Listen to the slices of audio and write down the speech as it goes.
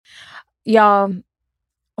Y'all,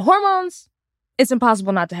 hormones, it's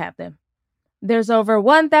impossible not to have them. There's over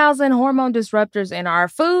 1,000 hormone disruptors in our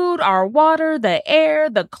food, our water, the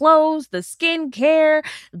air, the clothes, the skincare,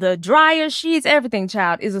 the dryer sheets, everything,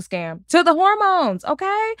 child, is a scam. To the hormones,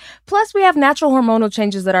 okay? Plus, we have natural hormonal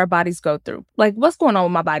changes that our bodies go through. Like, what's going on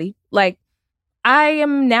with my body? Like, I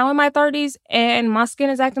am now in my 30s and my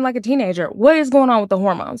skin is acting like a teenager. What is going on with the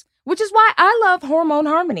hormones? Which is why I love Hormone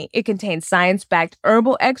Harmony. It contains science-backed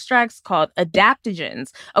herbal extracts called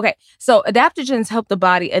adaptogens. Okay, so adaptogens help the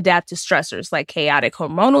body adapt to stressors like chaotic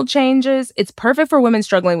hormonal changes. It's perfect for women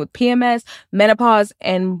struggling with PMS, menopause,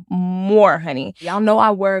 and more, honey. Y'all know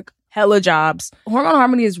I work hella jobs. Hormone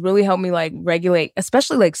Harmony has really helped me like regulate,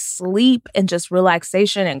 especially like sleep and just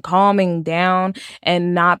relaxation and calming down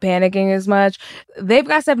and not panicking as much. They've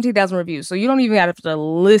got 17,000 reviews, so you don't even have to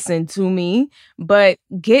listen to me, but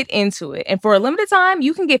get into it. And for a limited time,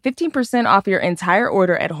 you can get 15% off your entire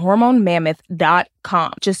order at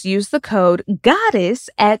hormonemammoth.com. Just use the code GODDESS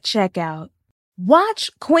at checkout. Watch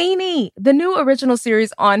Queenie, the new original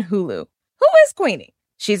series on Hulu. Who is Queenie?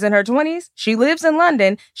 She's in her 20s. She lives in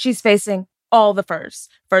London. She's facing all the firsts.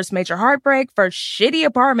 First major heartbreak, first shitty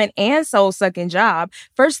apartment and soul-sucking job,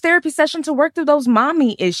 first therapy session to work through those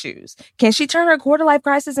mommy issues. Can she turn her quarter-life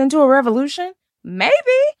crisis into a revolution? Maybe.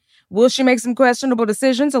 Will she make some questionable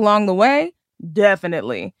decisions along the way?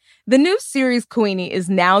 Definitely. The new series Queenie is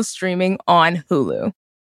now streaming on Hulu.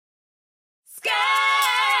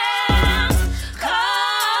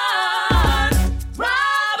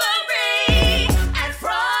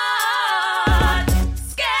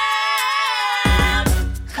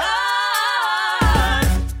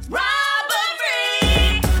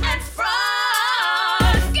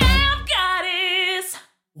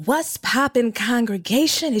 What's poppin',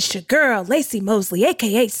 congregation? It's your girl, Lacey Mosley,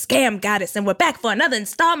 a.k.a. Scam Goddess, and we're back for another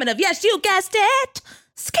installment of, yes, you guessed it,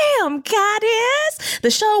 Scam Goddess, the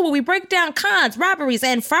show where we break down cons, robberies,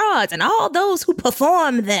 and frauds, and all those who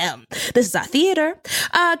perform them. This is our theater.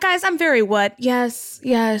 Guys, I'm very what? Yes.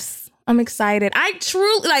 I'm excited. I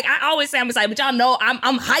truly, I always say I'm excited, but y'all know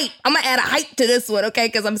I'm hyped. I'm gonna add a hype to this one, okay?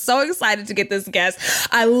 Because I'm so excited to get this guest.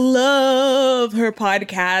 I love her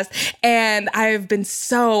podcast, and I've been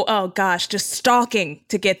so, just stalking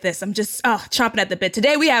to get this. I'm just, chomping at the bit.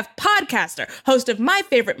 Today we have podcaster, host of My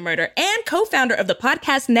Favorite Murder, and co-founder of the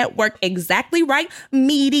podcast network Exactly Right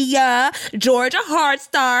Media, Georgia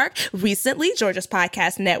Hardstark. Recently, Georgia's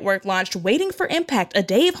podcast network launched Waiting for Impact, a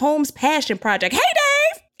Dave Holmes passion project. Hey,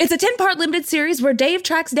 Dave! It's a 10-part limited series where Dave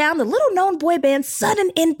tracks down the little-known boy band Sudden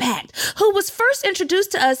Impact, who was first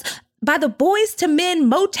introduced to us by the Boys to Men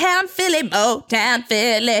Motown Philly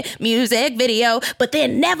music video, but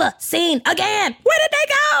then never seen again. Where did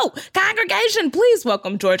they go? Congregation, please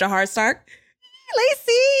welcome Georgia Hardstark.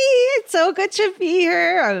 Lacey, it's so good to be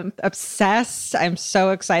here. I'm obsessed. I'm so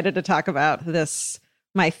excited to talk about this,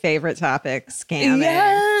 my favorite topic, scamming.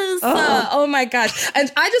 Yes. Oh my gosh.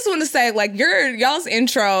 And I just want to say, y'all's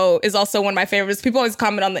intro is also one of my favorites. People always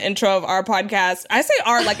comment on the intro of our podcast. I say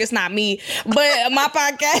our like it's not me, but my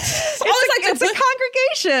podcast. It's a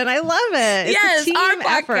congregation. I love it. Yes, it's a team our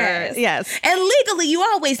effort. podcast. Yes. And legally, you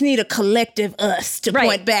always need a collective us to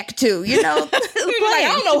point back to, you know?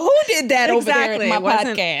 I don't know who did that over there in my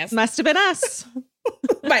podcast. Must have been us.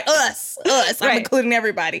 By us. Right. I'm including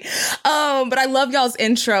everybody. But I love y'all's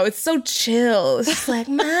intro. It's so chill. It's just like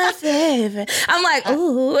my favorite. I'm like,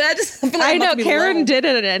 ooh. I know Karen did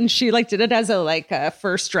it, and she did it as a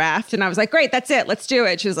first draft, and I was like, great, that's it. Let's do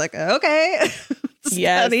it. She was like, okay. It's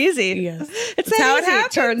not easy. Yes. It's how it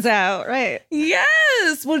happens. Turns out, right?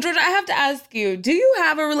 Yes. Well, Georgia, I have to ask you: do you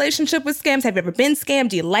have a relationship with scams? Have you ever been scammed?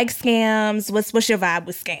 Do you like scams? What's your vibe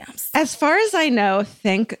with scams? As far as I know,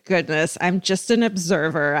 thank goodness, I'm just an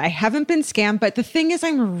observer. I haven't been scammed, but the thing is,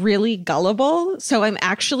 I'm really gullible, so I'm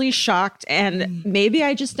actually shocked. And maybe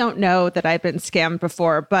I just don't know that I've been scammed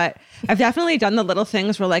before, but I've definitely done the little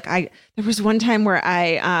things where, there was one time where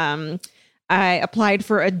I applied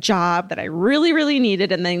for a job that I really, really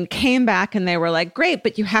needed, and then came back and they were like, great,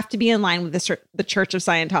 but you have to be in line with the Church of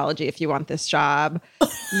Scientology if you want this job.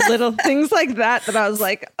 Little things like that I was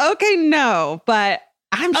like, okay, no, but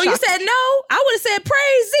I'm shocked. You said no? I would have said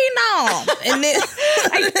praise Zenon. And then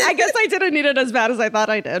I guess I didn't need it as bad as I thought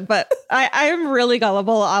I did, but I am really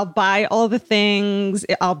gullible. I'll buy all the things.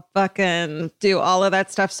 I'll fucking do all of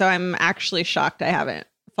that stuff. So I'm actually shocked I haven't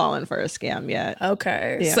fallen for a scam yet.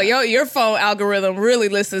 Okay. Yeah. So your phone algorithm really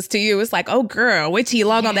listens to you. It's like, oh girl, wait till you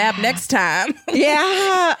log on the app next time.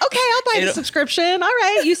 Yeah. Okay, I'll buy the subscription. All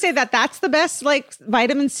right. You say that's the best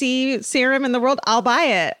vitamin C serum in the world. I'll buy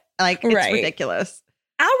it. It's ridiculous.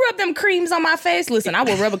 I'll rub them creams on my face. Listen, I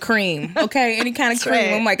will rub a cream. Okay, any kind of cream.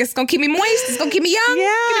 Right. I'm like, it's gonna keep me moist. It's gonna keep me young.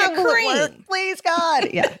 Yeah, give me a cream, please, God.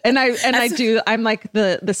 Yeah, and I do. I'm like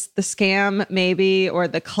the scam maybe, or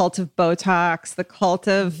the cult of Botox, the cult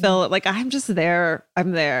of fill. Like I'm just there.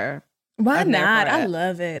 I'm there. Why not? I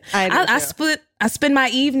love it. I spend my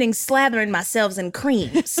evenings slathering myself in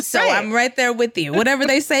creams. So right. I'm right there with you. Whatever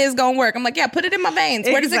they say is going to work. I'm like, yeah, put it in my veins.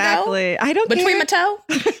 Where does it go? I don't Between care. my toe?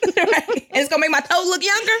 Right. It's going to make my toe look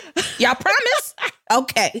younger? Y'all promise?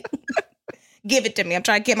 Okay. Give it to me. I'm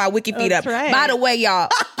trying to get my wiki feet up. Right. By the way, y'all,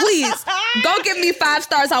 please go give me 5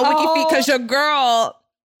 stars on wiki feet because your girl...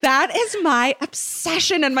 That is my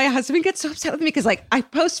obsession. And my husband gets so upset with me because like I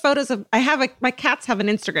post photos of, my cats have an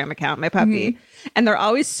Instagram account, my puppy, and they're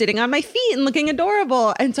always sitting on my feet and looking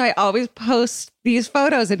adorable. And so I always post these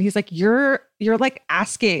photos and he's like, you're like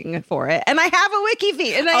asking for it. And I have a wiki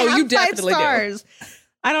feed and I have you definitely 5 stars. Do.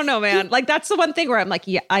 I don't know, man. Like that's the one thing where I'm like,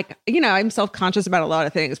 yeah, I'm self-conscious about a lot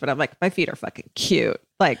of things, but I'm like, my feet are fucking cute.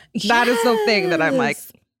 Like that is the thing that I'm like,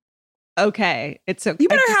 okay, it's okay. You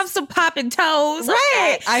better have some popping toes.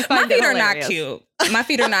 Right. Okay. I find my feet are not cute. My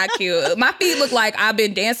feet are not cute. My feet look like I've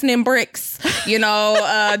been dancing in bricks, doing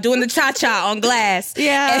the cha-cha on glass.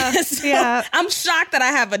 Yeah. So I'm shocked that I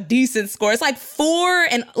have a decent score. It's like 4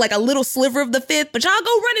 and like a little sliver of the 5th, but y'all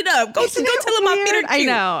go run it up. Go tell them my feet are cute. I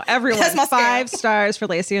know. Everyone. That's my 5 stars for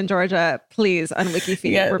Lacey and Georgia, please, on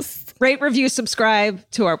WikiFeet. Yes. Rate, review, subscribe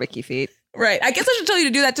to our WikiFeet. Right. I guess I should tell you to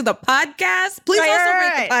do that to the podcast. Please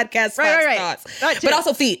rate the podcast 5 stars. But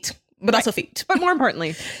also feet. Also feet. But more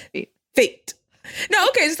importantly, feet. No,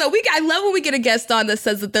 okay. So I love when we get a guest on that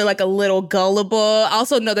says that they're like a little gullible.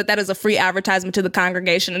 Also know that is a free advertisement to the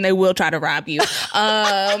congregation and they will try to rob you. They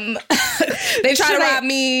try to rob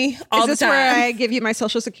me all the time. Is this where I give you my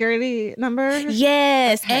social security number?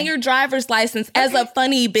 Yes. Okay. And your driver's license as a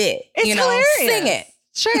funny bit. It's hilarious. Sing it.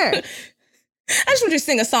 Sure. I just want you to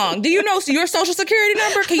sing a song. Do you know your social security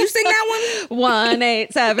number? Can you sing that one?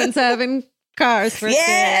 1877 Cars for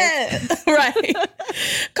Kids. Right.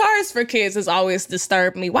 Cars for Kids has always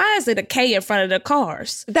disturbed me. Why is it a K in front of the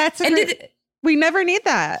cars? We never need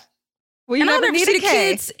that. We never need a K.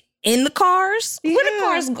 Kids in the cars. Yeah. Where the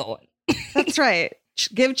cars going? That's right.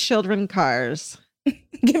 Give children cars.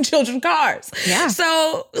 Give children cars. Yeah.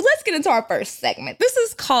 So let's get into our first segment. This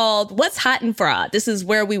is called What's Hot and Fraud. This is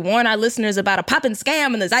where we warn our listeners about a poppin'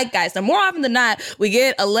 scam in the zeitgeist. And more often than not, we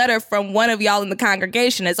get a letter from one of y'all in the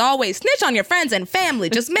congregation. As always, snitch on your friends and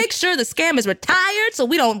family. Just make sure the scam is retired so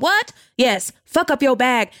we don't what? Yes, fuck up your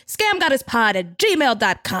bag.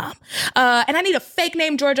 Scamgoddesspod@gmail.com. And I need a fake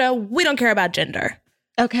name, Georgia. We don't care about gender.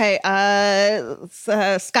 Okay. Skylar.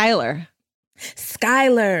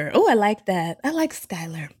 Skylar. Oh, I like that. I like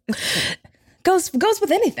Skylar. Goes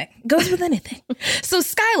with anything. So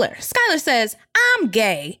Skylar says, I'm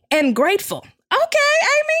gay and grateful.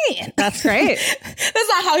 Okay, amen. That's great. That's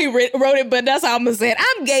not how he wrote it, but that's how I'm going to say it.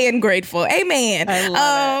 I'm gay and grateful. Amen. I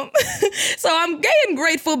love it. So I'm gay and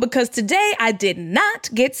grateful because today I did not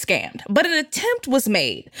get scammed, but an attempt was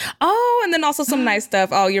made. Oh, and then also some nice stuff.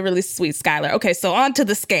 Oh, you're really sweet, Skylar. Okay, so on to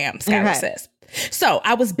the scam, Skylar says. So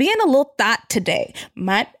I was being a little thought today,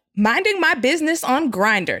 minding my business on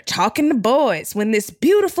Grindr, talking to boys, when this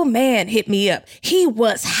beautiful man hit me up. He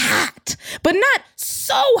was hot, but not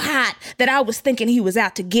so hot that I was thinking he was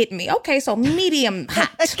out to get me. Okay, so medium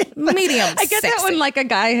hot, medium I get sexy. that when like a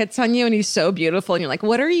guy hits on you and he's so beautiful and you're like,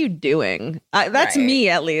 what are you doing? That's right. Me,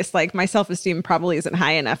 at least. Like my self-esteem probably isn't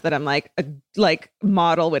high enough that I'm like, a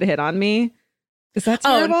model would hit on me. Is that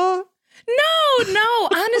terrible? No.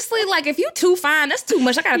 Honestly, like if you too fine, that's too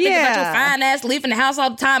much. I gotta think about your fine ass leaving the house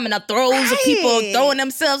all the time and the throws of people throwing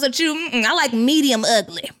themselves at you. I like medium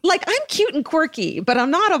ugly. Like I'm cute and quirky, but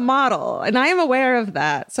I'm not a model, and I am aware of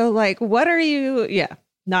that. So like, what are you? Yeah,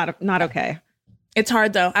 not okay. It's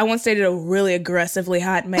hard though. I once dated a really aggressively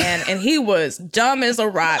hot man and he was dumb as a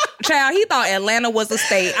rock. Child, he thought Atlanta was a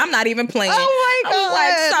state. I'm not even playing. Oh my God.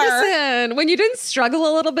 Like, sir. Listen, when you didn't struggle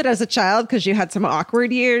a little bit as a child because you had some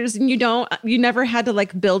awkward years and you never had to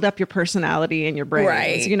like build up your personality and your brains.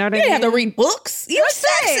 Right. You know what I mean? You didn't have to read books. You were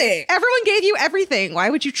sexy. Everyone gave you everything. Why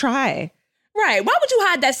would you try? Right. Why would you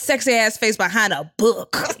hide that sexy ass face behind a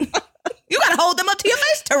book? You got to hold them up to your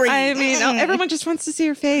face to read. I mean, everyone just wants to see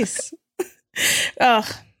your face. Oh,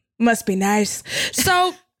 must be nice.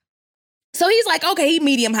 So he's like, okay, he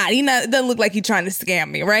medium hot. He doesn't look like he's trying to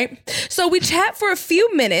scam me, right? So we chat for a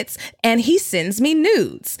few minutes and he sends me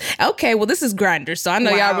nudes. Okay, well, this is Grindr, so I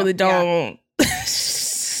know y'all really don't.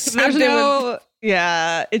 I've been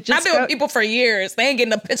with people for years. They ain't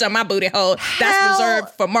getting a picture of my booty hole. That's reserved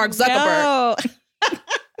for Mark Zuckerberg. No.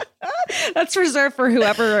 That's reserved for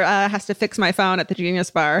whoever has to fix my phone at the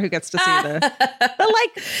Genius Bar, who gets to see the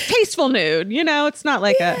like tasteful nude. You know, it's not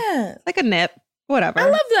like a nip. Whatever. I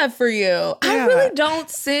love that for you. Yeah. I really don't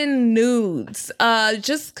send nudes.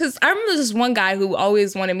 Just because I remember this one guy who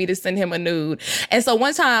always wanted me to send him a nude. And so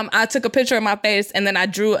one time I took a picture of my face and then I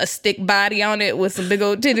drew a stick body on it with some big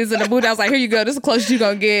old titties and a booty. I was like, here you go. This is the closest you're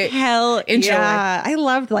going to get. Hell Enjoy. yeah. I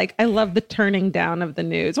love the turning down of the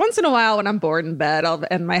nudes. Once in a while when I'm bored in bed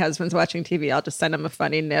and my husband's watching TV, I'll just send him a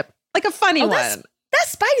funny nip. Like a funny one.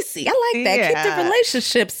 That's spicy. I like that. Yeah. Keep the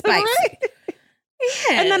relationship spicy. Right?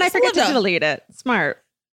 Yeah, and then I forget to delete it. Smart.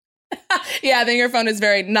 Yeah, then your phone is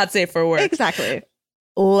very not safe for work. Exactly.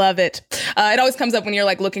 Love it. It always comes up when you're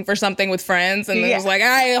like looking for something with friends and then it's like,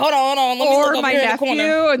 hey, hold on. Let me look over my here in the corner.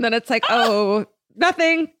 nephew, and then it's like, oh,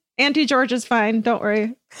 nothing. Auntie George is fine. Don't worry. Your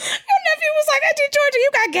nephew was like, Auntie Georgia, you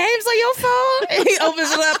got games on your phone? And he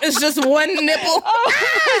opens it up. It's just one nipple. Oh,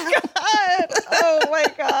 my God. Oh, my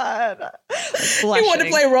God. He wanted to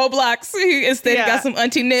play Roblox. He instead got some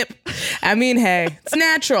auntie nip. I mean, hey, it's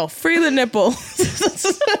natural. Free the nipple.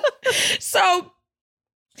 So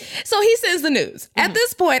he sends the news. At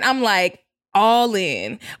this point, I'm like, all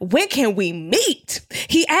in. When can we meet?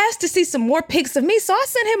 He asked to see some more pics of me, so I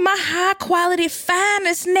sent him my high quality,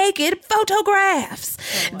 finest naked photographs.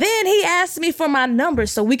 Then he asked me for my number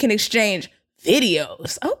so we can exchange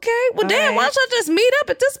videos. Okay, well, damn, why don't y'all just meet up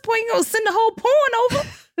at this point? You gonna send the whole porn over?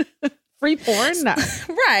 Free porn? No.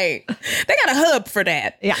 Right. They got a hub for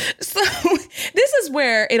that. Yeah. So this is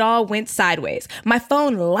where it all went sideways. My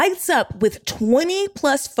phone lights up with 20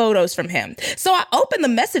 plus photos from him. So I open the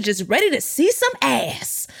messages ready to see some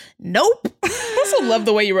ass. Nope. I also love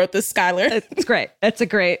the way you wrote this, Skylar. It's great. It's a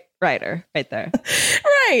great writer right there.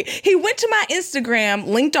 Right. He went to my Instagram,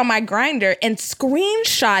 linked on my Grindr, and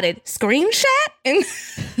screenshot and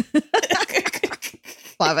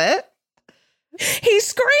Love it. he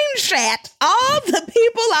screenshot all the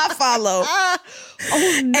people I follow.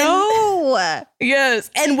 Oh, no. Yes.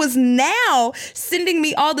 And was now sending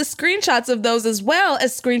me all the screenshots of those as well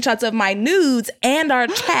as screenshots of my nudes and our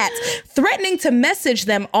chats, threatening to message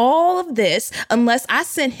them all of this unless I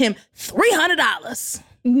sent him $300.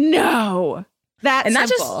 No. That's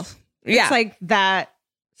simple. Yeah. It's like that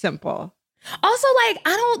simple. Also, like,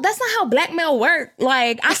 that's not how blackmail work.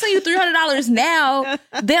 Like, I send you $300 now,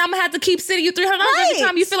 then I'm gonna have to keep sending you $300 every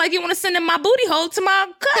time you feel like you want to send in my booty hole to my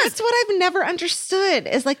cousin. That's what I've never understood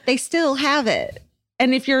is like they still have it.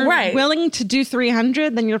 And if you're willing to do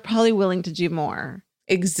 300, then you're probably willing to do more.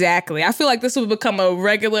 Exactly. I feel like this would become a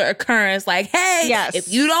regular occurrence. Like, hey,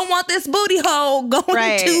 if you don't want this booty hole, go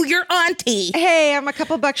to your auntie. Hey, I'm a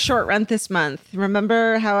couple bucks short rent this month.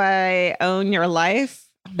 Remember how I own your life?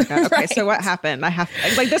 Oh my God. Okay, so what happened?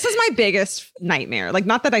 This is my biggest nightmare. Like,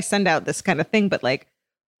 not that I send out this kind of thing, but like,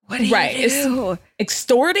 what do you do? It's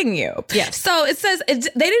extorting you. Yes. So it says they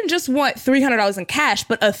didn't just want $300 in cash,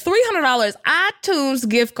 but a $300 iTunes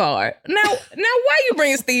gift card. Now, why are you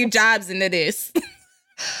bringing Steve Jobs into this?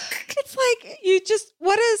 It's like, you just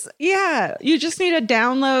need to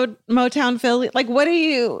download Motown Philly. Like, what do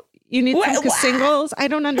you need some singles? I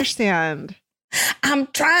don't understand. I'm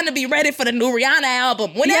trying to be ready for the new Rihanna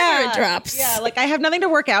album whenever it drops. Yeah, like I have nothing to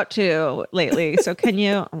work out to lately. So can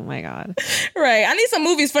you? Oh my God. Right. I need some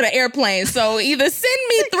movies for the airplane. So either send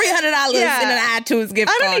me $300 in an iTunes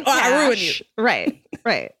gift card or I ruin you. Right.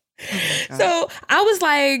 Oh so I was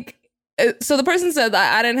like, so the person said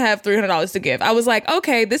that I didn't have $300 to give. I was like,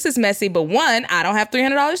 okay, this is messy. But one, I don't have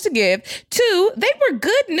 $300 to give. Two, they were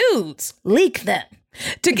good nudes. Leak them.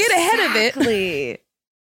 To get ahead of it.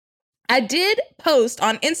 I did post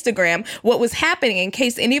on Instagram what was happening in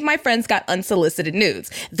case any of my friends got unsolicited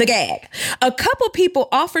nudes. The gag. A couple people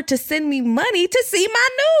offered to send me money to see my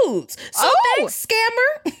nudes. So thanks,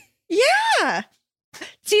 scammer. Yeah.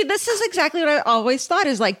 See, this is exactly what I always thought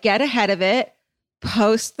is like, get ahead of it,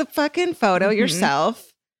 post the fucking photo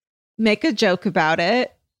yourself, make a joke about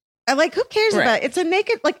it. And like, who cares about it? It's a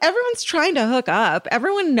naked, like everyone's trying to hook up.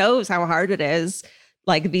 Everyone knows how hard it is.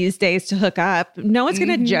 Like these days to hook up. No one's going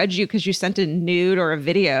to judge you because you sent a nude or a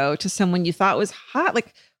video to someone you thought was hot.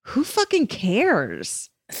 Like, who fucking cares?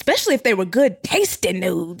 Especially if they were good tasting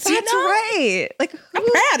nudes. That's right. Like, I'm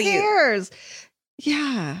proud cares? Of you.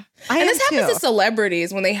 Yeah. And this happens to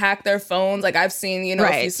celebrities when they hack their phones. Like I've seen,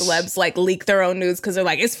 a few celebs like leak their own nudes because they're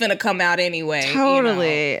like, it's finna come out anyway.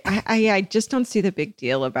 Totally. I just don't see the big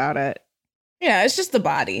deal about it. Yeah, it's just the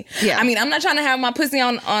body. Yeah. I mean, I'm not trying to have my pussy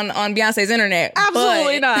on Beyonce's internet.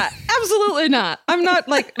 Absolutely not. Absolutely not. I'm not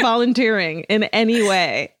like volunteering in any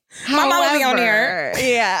way. My mama be on here.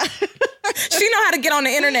 Yeah. She know how to get on the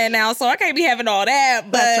internet now, so I can't be having all that.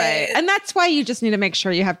 But... That's right. And that's why you just need to make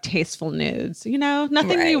sure you have tasteful nudes. You know,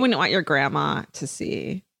 nothing you wouldn't want your grandma to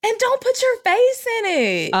see. And don't put your face in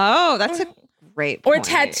it. Oh, that's a great point. Or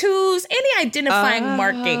tattoos, any identifying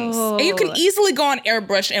markings. And you can easily go on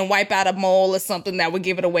airbrush and wipe out a mole or something that would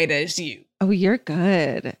give it away that it's you. Oh, you're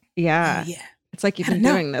good. Yeah. Yeah. It's like you've been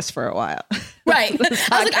doing this for a while. Right. I was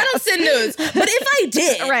like, I don't send nudes. But if I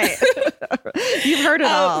did. Right. You've heard it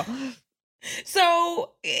all. So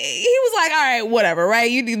he was like, all right, whatever,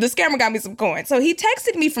 right? The scammer got me some coins. So he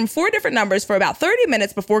texted me from 4 different numbers for about 30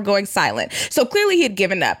 minutes before going silent. So clearly he had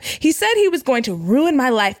given up. He said he was going to ruin my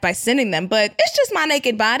life by sending them, but it's just my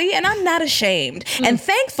naked body and I'm not ashamed. And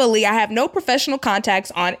thankfully, I have no professional contacts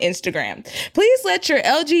on Instagram. Please let your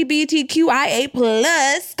LGBTQIA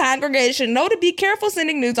plus congregation know to be careful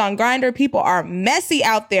sending nudes on Grindr. People are messy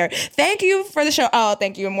out there. Thank you for the show. Oh,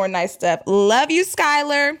 thank you. And more nice stuff. Love you,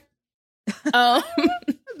 Skylar.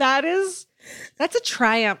 That's a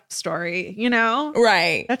triumph story, you know?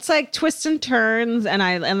 Right. That's like twists and turns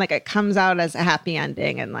and like it comes out as a happy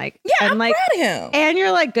ending and like I'm like proud of him. And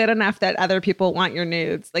you're like good enough that other people want your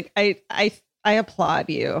nudes. Like I applaud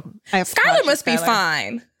you. Skylar must be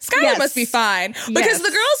fine. Skylar must be fine. Because the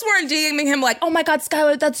girls weren't DMing him like, oh my God,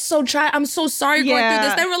 Skylar, that's so I'm so sorry you're going through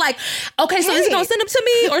this. They were like, okay, so is he gonna send them to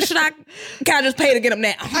me or can I just pay to get them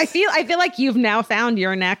now? I feel like you've now found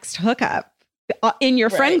your next hookup. In your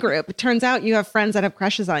friend group. It turns out you have friends that have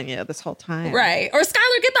crushes on you this whole time. Right. Or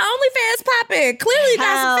Skylar, get the OnlyFans popping. Clearly you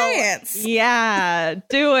got some fans. Yeah,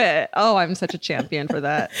 do it. Oh, I'm such a champion for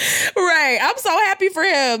that. Right. I'm so happy for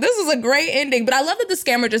him. This is a great ending. But I love that the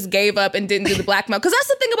scammer just gave up and didn't do the blackmail. Because that's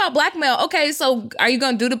the thing about blackmail. Okay, so are you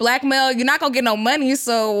going to do the blackmail? You're not going to get no money.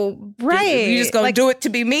 So you're just going to do it to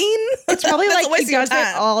be mean? It's probably like he does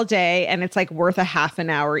it all day and it's like worth a half an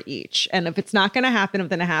hour each. And if it's not going to happen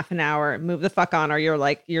within a half an hour, move the fuck on, or you're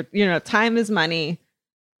like, time is money.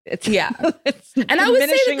 It's it's and I would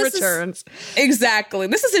say that returns. Exactly.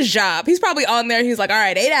 This is his job. He's probably on there. He's like, all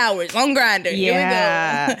right, 8 hours on Grindr.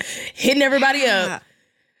 Yeah. Here we go. Hitting everybody up.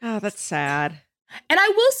 Oh, that's sad. And I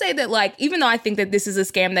will say that, like, even though I think that this is a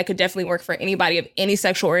scam that could definitely work for anybody of any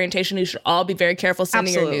sexual orientation, you should all be very careful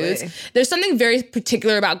sending your nudes. There's something very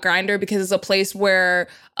particular about Grindr because it's a place where,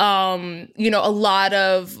 a lot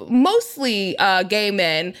of mostly gay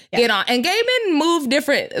men get on. And gay men move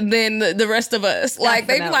different than the rest of us. Like,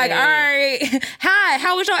 they be like, all right, hi,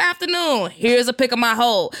 how was your afternoon? Here's a pic of my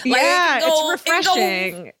hole. Like, it's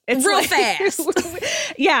refreshing. It's real fast.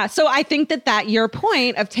 Yeah. So I think that your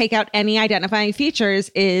point of take out any identifying features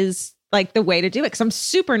is like the way to do it. Because I'm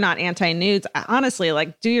super not anti-nudes. Honestly,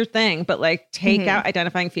 like do your thing, but like take out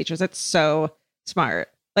identifying features. It's so smart.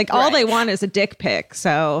 Like all they want is a dick pic.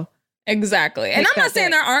 So exactly. And I'm not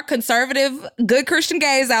saying there aren't conservative, good Christian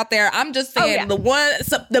gays out there. I'm just saying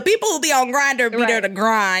the people who be on Grindr be there to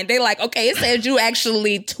grind. They like, okay, it says you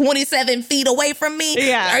actually 27 feet away from me.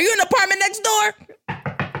 Yeah. Are you in the apartment next door?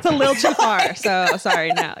 It's a little too far. So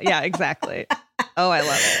sorry now. Yeah, exactly. Oh, I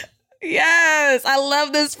love it. Yes, I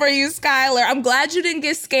love this for you, Skylar. I'm glad you didn't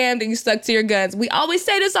get scammed and you stuck to your guns. We always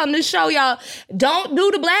say this on this show, y'all. Don't do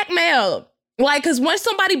the blackmail. Like, because once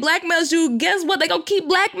somebody blackmails you, guess what? They gonna keep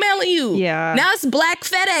blackmailing you. Yeah. Now it's Black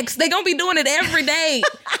FedEx. They gonna be doing it every day.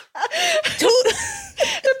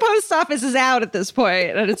 The post office is out at this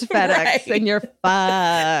point, and it's FedEx, and you're fucked.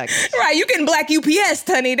 Right, you can Black UPS,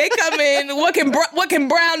 honey. They come in. What can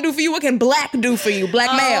brown do for you? What can black do for you?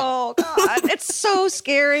 Black mail. Oh God, it's so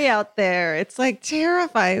scary out there. It's like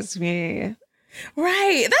terrifies me.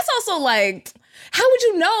 Right. That's also like, how would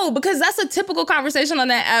you know? Because that's a typical conversation on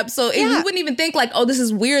that app. So you wouldn't even think like, oh, this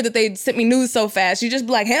is weird that they sent me news so fast. You just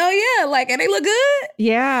be like, hell yeah. Like, and they look good.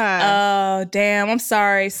 Yeah. Oh, damn. I'm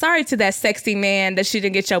sorry. Sorry to that sexy man that she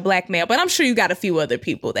didn't get your blackmail. But I'm sure you got a few other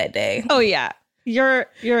people that day. Oh, yeah. You're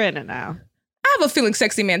in it now. I have a feeling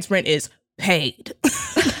sexy man's rent is paid.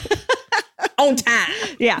 On time.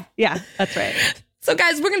 Yeah. That's right. So,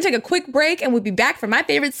 guys, we're going to take a quick break and we'll be back for my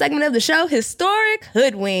favorite segment of the show, Historic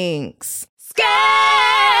Hoodwinks.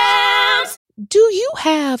 Scams! Do you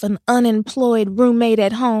have an unemployed roommate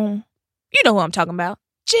at home? You know who I'm talking about.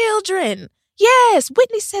 Children. Yes,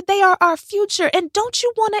 Whitney said they are our future. And don't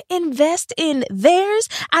you want to invest in theirs?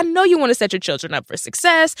 I know you want to set your children up for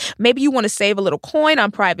success. Maybe you want to save a little coin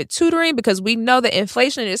on private tutoring because we know that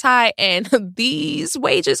inflation is high and these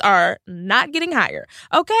wages are not getting higher.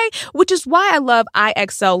 Okay? Which is why I love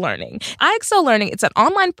IXL Learning. IXL Learning, it's an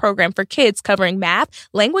online program for kids covering math,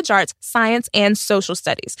 language arts, science, and social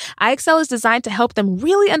studies. IXL is designed to help them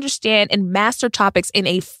really understand and master topics in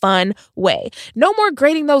a fun way. No more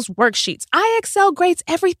grading those worksheets. IXL grades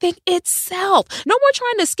everything itself. No more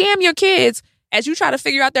trying to scam your kids as you try to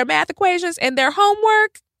figure out their math equations and their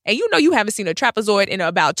homework. And you know you haven't seen a trapezoid in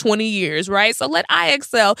about 20 years, right? So let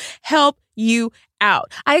IXL help you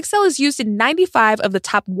out. IXL is used in 95 of the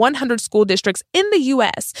top 100 school districts in the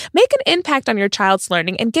U.S. Make an impact on your child's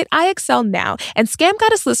learning and get IXL now. And Scam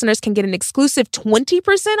Goddess listeners can get an exclusive 20%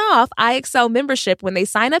 off IXL membership when they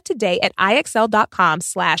sign up today at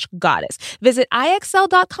IXL.com/goddess. Visit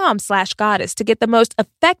IXL.com/goddess to get the most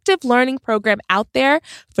effective learning program out there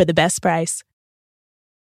for the best price.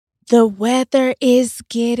 The weather is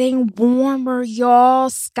getting warmer, y'all.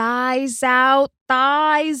 Skies out,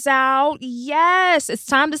 thighs out. Yes, it's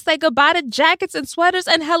time to say goodbye to jackets and sweaters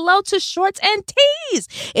and hello to shorts and tees.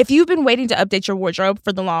 If you've been waiting to update your wardrobe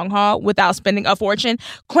for the long haul without spending a fortune,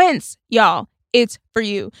 Quince, y'all, it's for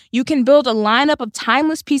you. You can build a lineup of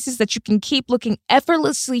timeless pieces that you can keep looking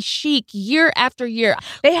effortlessly chic year after year.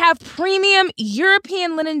 They have premium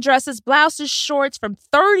European linen dresses, blouses, shorts from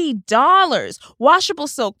 $30, washable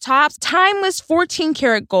silk tops, timeless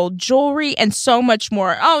 14-karat gold jewelry, and so much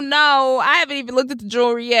more. Oh no, I haven't even looked at the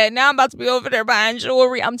jewelry yet. Now I'm about to be over there buying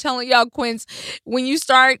jewelry. I'm telling y'all, Quince, when you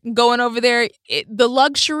start going over there, the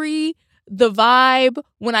luxury, the vibe,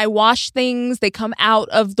 when I wash things, they come out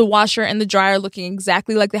of the washer and the dryer looking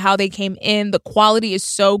exactly like how they came in. The quality is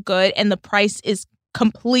so good and the price is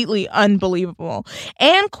completely unbelievable.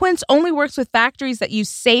 And Quince only works with factories that use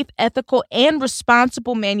safe, ethical, and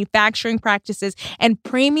responsible manufacturing practices and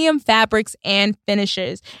premium fabrics and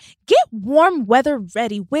finishes. Get warm weather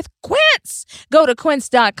ready with Quince. Go to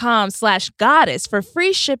quince.com/goddess for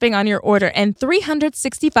free shipping on your order and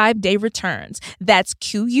 365-day returns. That's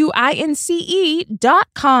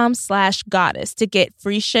QUINCE.com/goddess to get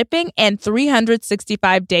free shipping and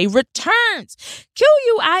 365-day returns.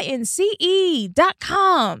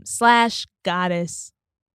 QUINCE.com/goddess.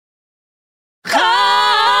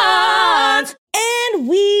 Cons! And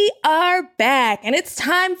we are back, and it's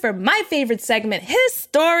time for my favorite segment,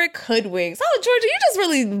 Historic Hoodwinks. Oh, Georgia, you just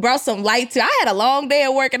really brought some light to. I had a long day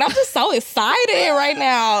at work, and I'm just so excited right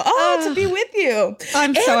now. To be with you.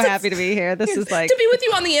 I'm so happy to be here. This is like to be with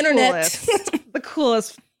you on the internet. The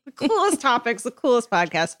coolest topics, the coolest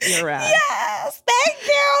podcast you're around. Yes, thank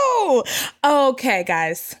you. Okay,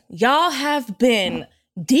 guys, y'all have been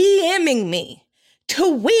DMing me,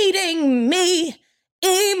 tweeting me,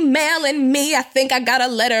 emailing me. I think I got a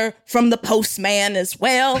letter from the postman as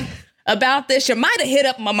well about this. You might have hit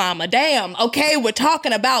up my mama. Damn. Okay, we're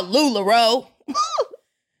talking about LuLaRobbed.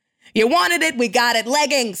 You wanted it, we got it.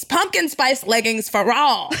 Leggings, pumpkin spice leggings for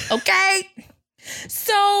all. Okay?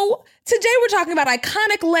 So today we're talking about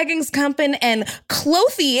iconic leggings company and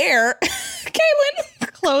Clothier.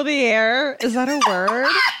 Kaylin. Clothier? Is that a word?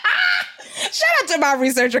 Shout out to my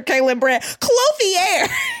researcher, Kaylin Brand. Clothier.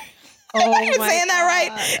 Am I even saying that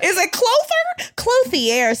right? Is it clother?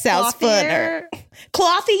 Clothier sounds funner.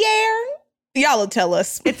 Clothier? Y'all will tell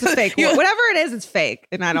us. It's a fake one. Whatever it is, it's fake,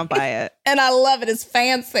 and I don't buy it. And I love it. It's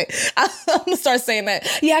fancy. I'm going to start saying that.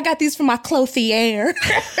 Yeah, I got these from my Clothier.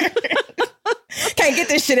 Can't get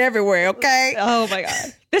this shit everywhere, okay? Oh, my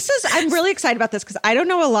God. I'm really excited about this because I don't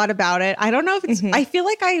know a lot about it. I don't know if it's, I feel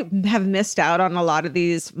like I have missed out on a lot of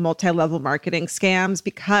these multi-level marketing scams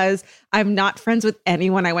because I'm not friends with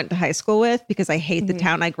anyone I went to high school with because I hate the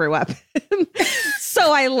town I grew up in.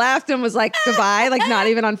 So I left and was like, goodbye, like not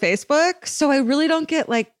even on Facebook. So I really don't get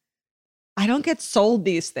I don't get sold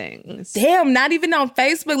these things. Damn, not even on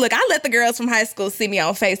Facebook. Look, I let the girls from high school see me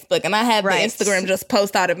on Facebook and I have the Instagram just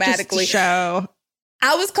post automatically. Just to show.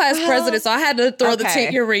 I was class president, so I had to throw the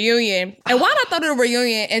 10-year reunion. And why did I throw the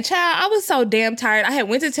reunion? And child, I was so damn tired. I had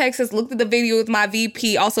went to Texas, looked at the video with my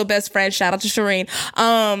VP, also best friend, shout out to Shireen.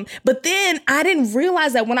 But then I didn't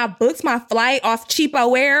realize that when I booked my flight off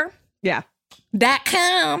cheapoair, .com,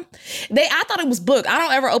 I thought it was booked. I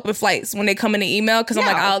don't ever open flights when they come in the email because I'm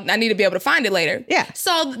like, I need to be able to find it later. Yeah.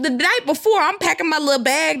 So the night before, I'm packing my little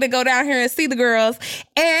bag to go down here and see the girls.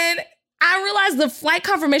 And I realized the flight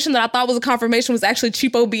confirmation that I thought was a confirmation was actually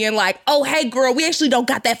cheapo being like, oh, hey, girl, we actually don't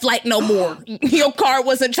got that flight no more. Your card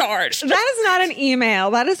wasn't charged. That is not an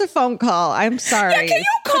email. That is a phone call. I'm sorry. Yeah, can you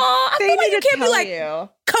call? I feel like you can't be like,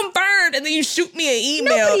 confirmed, and then you shoot me an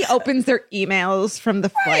email. Nobody opens their emails from the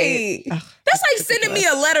flight. Ugh, that's like sending me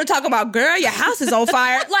a letter talking about, girl, your house is on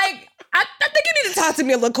fire. Like, I think you need to talk to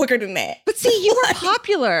me a little quicker than that. But see, you were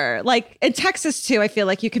popular. Like in Texas too, I feel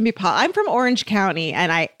like you can be I'm from Orange County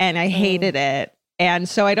and I hated it. And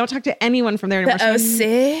so I don't talk to anyone from there anymore. The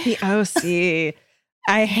OC? The OC.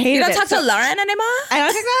 I hate it. You don't talk to Lauren anymore? I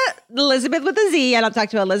don't talk to Elizabeth with a Z. I don't talk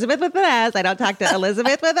to Elizabeth with an S. I don't talk to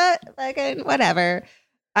Elizabeth with a fucking whatever.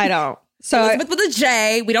 I don't. So Elizabeth with a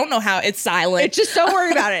J. We don't know how it's silent. It's just don't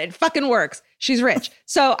worry about it. It fucking works. She's rich.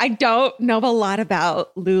 So I don't know a lot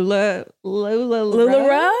about LuLaRobbed.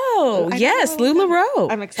 Yes,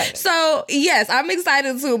 LuLaRobbed. I'm excited. So yes, I'm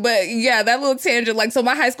excited too. But yeah, that little tangent. Like, so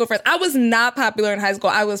my high school friends, I was not popular in high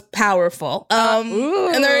school. I was powerful.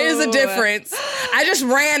 And there is a difference. I just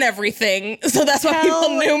ran everything. So that's why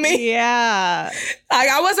people knew me. Yeah.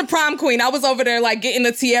 I wasn't prom queen. I was over there like getting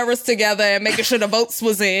the tiaras together and making sure the votes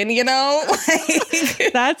was in, you know?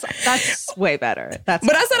 Like, that's way better. But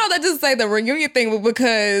I said all that just to say the reunion thing,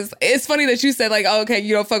 because it's funny that you said like, oh, okay,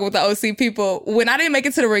 you don't fuck with the OC people. When I didn't make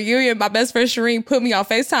it to the reunion, my best friend Shireen put me on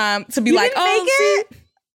FaceTime to be like, make it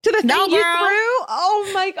to the thing you threw?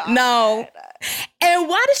 Oh my God. No. And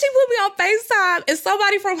why did she put me on FaceTime? And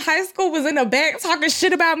somebody from high school was in the back talking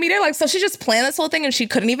shit about me. They're like, so she just planned this whole thing and she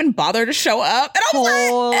couldn't even bother to show up. And I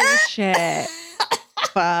was like, shit.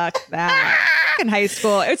 Fuck that. In high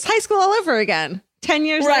school. It's high school all over again. 10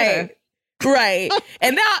 years later. Right.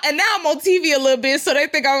 And now I'm on TV a little bit, so they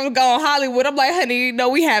think I'm going to go on Hollywood. I'm like, honey, no,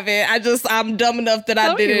 we haven't. I'm dumb enough that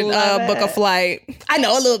I didn't book a flight. I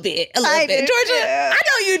know a little bit. Georgia, I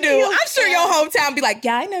know you do. I'm sure your hometown be like,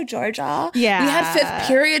 yeah, I know Georgia. Yeah. We had fifth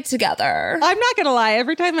period together. I'm not going to lie.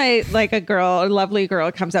 Every time a lovely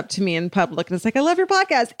girl comes up to me in public and is like, I love your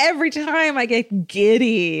podcast. Every time I get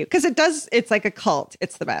giddy because it's like a cult.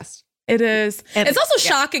 It's the best. It is. And it's also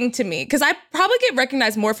shocking to me because I probably get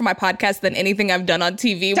recognized more for my podcast than anything I've done on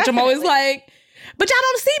TV, which I'm always like, but y'all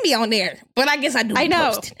don't see me on there. But I guess I do. I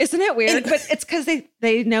know. Isn't it weird? But it's because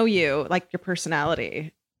they know you, like your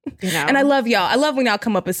personality. You know? And I love y'all. I love when y'all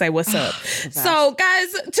come up and say, what's up? So,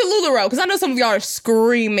 guys, to LuLaRobbed, because I know some of y'all are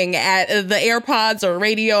screaming at the AirPods or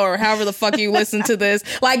radio or however the fuck you listen to this.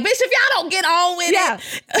 Like, bitch, if y'all don't get on with it.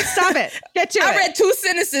 Stop it. Get to it. I read 2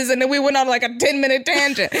 sentences and then we went on like a 10-minute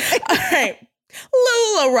tangent. All right.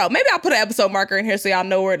 LuLaRobbed. Maybe I'll put an episode marker in here so y'all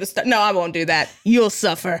know where to start. No, I won't do that. You'll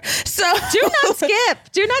suffer. So do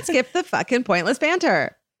not skip the fucking pointless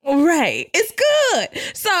banter. Right. It's good.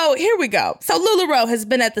 So here we go. So LuLaRobbed has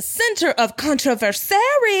been at the center of controversy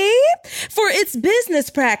for its business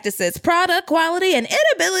practices, product quality, and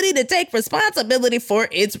inability to take responsibility for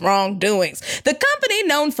its wrongdoings. The company,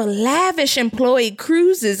 known for lavish employee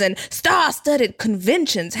cruises and star-studded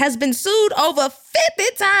conventions, has been sued over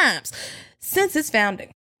 50 times since its founding.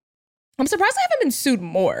 I'm surprised I haven't been sued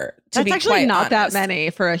more. That's actually not that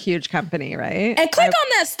many for a huge company, right? And click on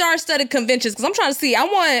that star-studded conventions because I'm trying to see. I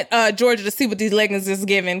want Georgia to see what these leggings is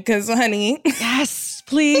giving because, honey. Yes,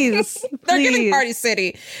 please. They're giving Party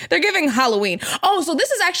City. They're giving Halloween. Oh, so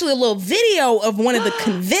this is actually a little video of one of the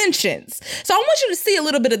conventions. So I want you to see a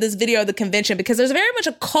little bit of this video of the convention because there's very much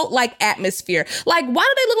a cult-like atmosphere. Like,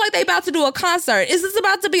 why do they look like they about to do a concert? Is this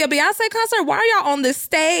about to be a Beyonce concert? Why are y'all on this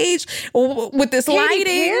stage with this lighting?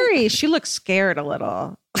 Perry, she looks scared a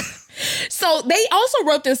little. So they also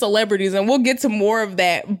roped in celebrities, and we'll get to more of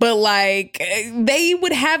that. But like, they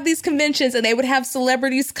would have these conventions, and they would have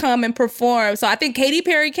celebrities come and perform. So I think Katy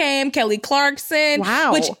Perry came, Kelly Clarkson.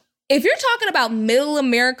 Wow. Which, if you're talking about middle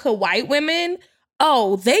America white women,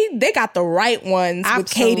 oh, they got the right ones. Absolutely.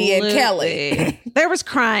 With Katy and Kelly. There was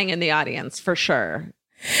crying in the audience for sure.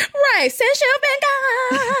 Right, since you've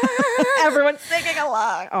been gone. Everyone's singing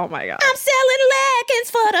along. Oh my God. I'm selling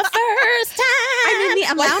leggings for the first time. I mean,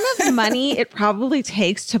 the amount of money it probably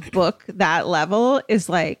takes to book that level is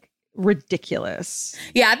like ridiculous.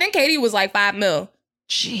 Yeah, I think Katy was like $5 million.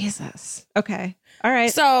 Jesus. Okay. All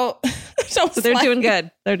right. So they're doing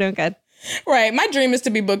good. They're doing good. Right. My dream is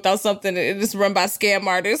to be booked on something that's run by scam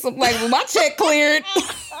artists. I'm like, well, my check cleared.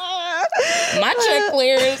 My check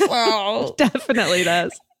clears. Oh. Definitely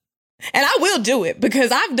does. And I will do it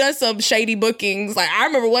because I've done some shady bookings. Like, I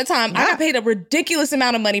remember one time I got paid a ridiculous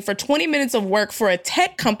amount of money for 20 minutes of work for a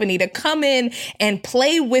tech company to come in and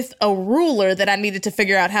play with a ruler that I needed to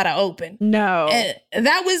figure out how to open. No. And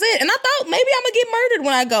that was it. And I thought maybe I'm going to get murdered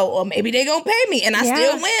when I go, or maybe they going to pay me. And I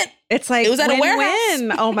still went. It's like, it was at a warehouse.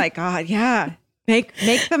 Win. Oh my God. Yeah. Make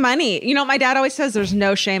the money. You know, my dad always says there's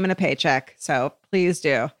no shame in a paycheck. So please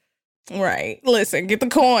do. Right. Listen, get the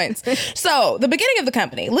coins. So the beginning of the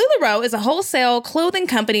company, LuLaRobbed is a wholesale clothing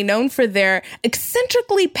company known for their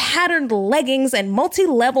eccentrically patterned leggings and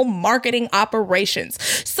multi-level marketing operations.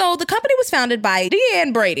 So the company was founded by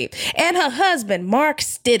Deanne Brady and her husband, Mark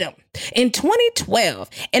Stidham, in 2012.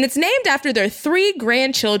 And it's named after their 3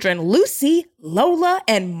 grandchildren, Lucy, Lola,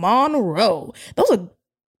 and Monroe. Those are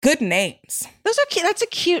good names. Those are cute. That's a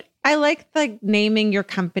cute. I like naming your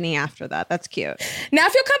company after that. That's cute. Now,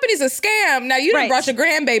 if your company's a scam, now you done brought your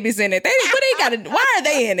grandbabies in it. Why are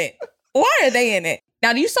they in it? Why are they in it?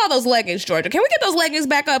 Now, you saw those leggings, Georgia. Can we get those leggings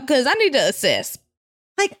back up? Because I need to assess.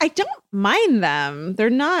 Like, I don't mind them. They're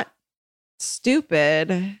not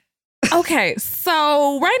stupid. Okay,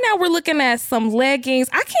 so right now we're looking at some leggings.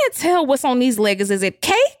 I can't tell what's on these leggings. Is it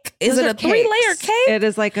cake? Is it a 3-layer cake? It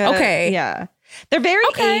is like a, okay. Yeah. They're very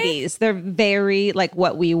 80s. They're very like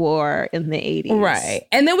what we wore in the 80s. Right.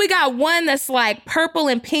 And then we got one that's like purple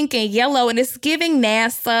and pink and yellow, and it's giving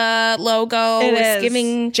NASA logo. It's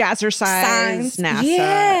giving jazzercise NASA.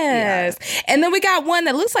 Yes. Yeah. And then we got one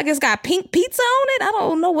that looks like it's got pink pizza on it. I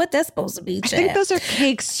don't know what that's supposed to be, Chad. I think those are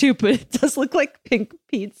cakes too, but it does look like pink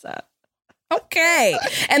pizza. Okay.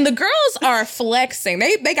 And the girls are flexing.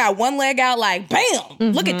 They got one leg out like,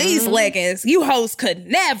 bam, look at these leggings. You hoes could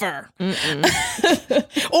never.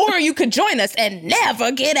 Or you could join us and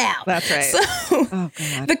never get out. That's right. So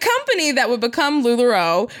the company that would become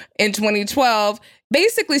LuLaRobbed in 2012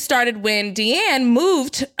 basically started when Deanne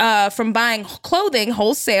moved from buying clothing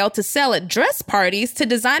wholesale to sell at dress parties to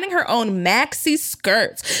designing her own maxi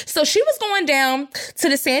skirts. So she was going down to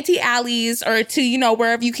the Santee alleys or to, you know,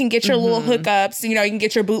 wherever you can get your little hookups. You know, you can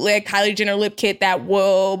get your bootleg Kylie Jenner lip kit that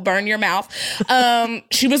will burn your mouth.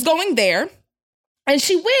 She was going there. And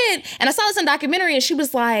she went, and I saw this in a documentary, and she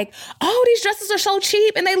was like, oh, these dresses are so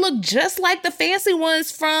cheap, and they look just like the fancy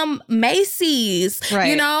ones from Macy's,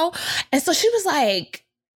 you know? And so she was like,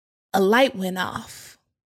 a light went off.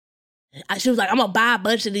 She was like, I'm going to buy a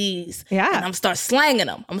bunch of these, and I'm going to start slanging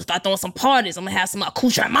them. I'm going to start throwing some parties. I'm going to have some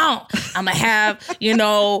accoutrement. I'm going to have, you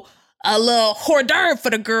know, a little hors d'oeuvre for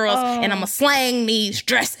the girls, and I'm going to slang these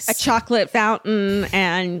dresses. A chocolate fountain,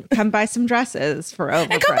 and come buy some dresses for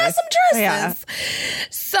overpriced. And come buy some dresses. Yeah.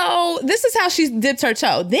 So this is how she dipped her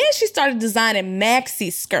toe. Then she started designing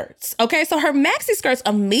maxi skirts. Okay, so her maxi skirts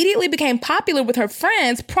immediately became popular with her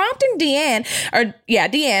friends, prompting Deanne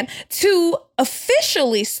to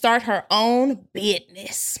officially start her own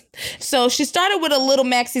business. So she started with a little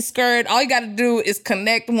maxi skirt. All you got to do is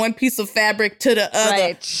connect one piece of fabric to the other.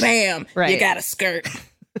 Right. Bam, you got a skirt.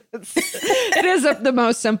 It is the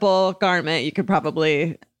most simple garment you could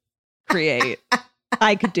probably create.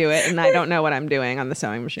 I could do it, and I don't know what I'm doing on the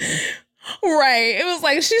sewing machine. Right. It was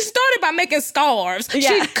like she started by making scarves. Yeah.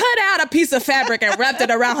 She cut out a piece of fabric and wrapped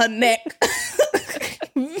it around her neck.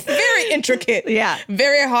 Very intricate. Yeah.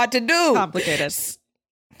 Very hard to do. Complicated.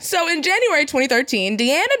 So in January 2013,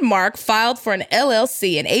 Deanne and Mark filed for an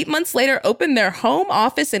LLC and 8 months later opened their home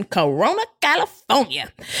office in Corona,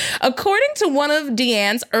 California. According to one of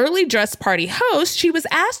Deanne's early dress party hosts, she was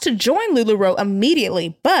asked to join LuLaRobbed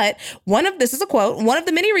immediately. But this is a quote, one of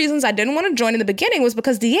the many reasons I didn't want to join in the beginning was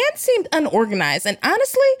because Deanne seemed unorganized and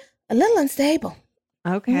honestly a little unstable.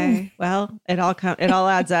 Okay. Well, it all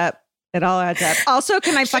adds up. It all adds up. Also,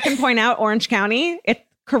 can I fucking point out Orange County?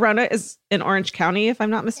 Corona is in Orange County, if I'm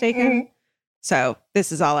not mistaken. So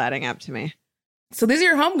this is all adding up to me. So these are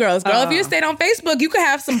your homegirls, girl. If you stayed on Facebook, you could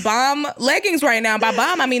have some bomb leggings right now. By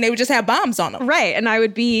bomb, I mean they would just have bombs on them. Right. And I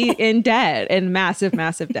would be in debt, in massive,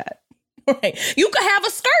 massive debt. Right. You could have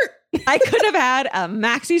a skirt. I could have had a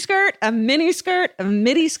maxi skirt, a mini skirt, a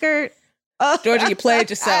midi skirt. Georgia, you played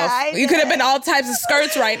yourself. You could have been all types of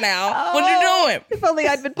skirts right now. What are you doing? If only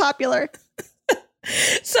I'd been popular.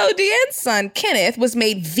 So Deanne's son, Kenneth, was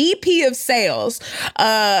made VP of sales.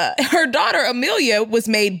 Her daughter, Amelia, was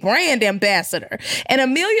made brand ambassador. And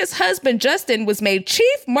Amelia's husband, Justin, was made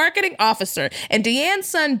chief marketing officer. And Deanne's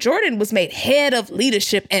son, Jordan, was made head of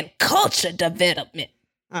leadership and culture development.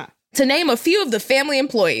 To name a few of the family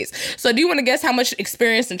employees. So do you want to guess how much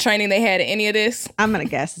experience and training they had in any of this? I'm going to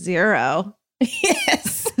guess 0.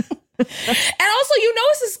 Yes. And also, you know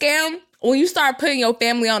it's a scam when you start putting your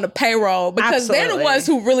family on the payroll because they're the ones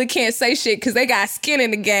who really can't say shit because they got skin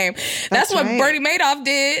in the game. That's what Bernie Madoff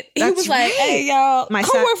did. He was like, hey, y'all,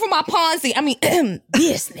 come work for my Ponzi. I mean,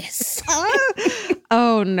 business.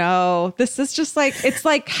 Oh, no. This is just like, it's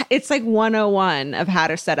like 101 of how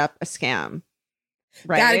to set up a scam.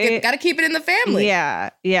 Right. Gotta keep it in the family. Yeah.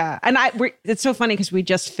 Yeah. And it's so funny because we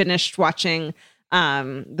just finished watching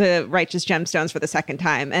The Righteous Gemstones for the second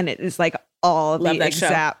time. And it is like all the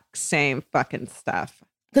exact same fucking stuff.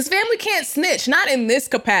 Because family can't snitch, not in this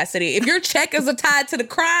capacity. If your check is tied to the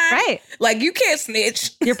crime, right? Like you can't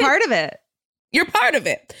snitch. You're part of it. You're part of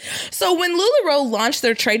it. So when LuLaRobbed launched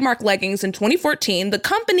their trademark leggings in 2014, the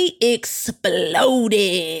company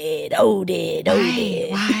exploded.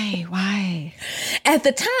 Why? At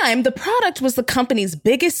the time, the product was the company's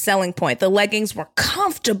biggest selling point. The leggings were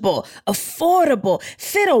comfortable, affordable,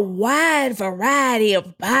 fit a wide variety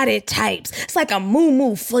of body types. It's like a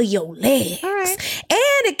moo-moo for your legs. All right.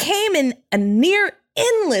 And it came in a near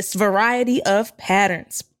endless variety of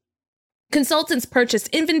patterns. Consultants purchased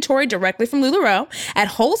inventory directly from LuLaRobbed at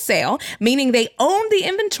wholesale, meaning they owned the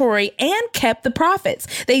inventory and kept the profits.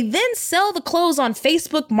 They then sell the clothes on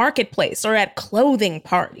Facebook Marketplace or at clothing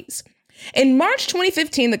parties. In March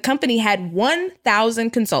 2015, the company had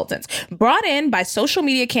 1,000 consultants brought in by social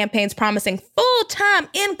media campaigns promising full-time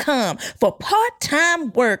income for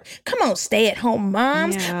part-time work. Come on, stay-at-home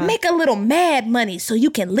moms. Yeah. Make a little mad money so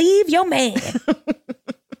you can leave your man.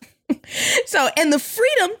 And the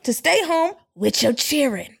freedom to stay home with your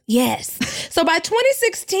children. Yes. So by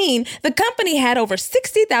 2016, the company had over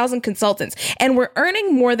 60,000 consultants and were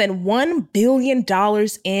earning more than $1 billion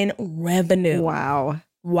in revenue.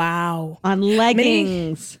 Wow. On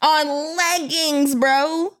leggings. On leggings,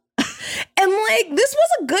 bro. And like, this was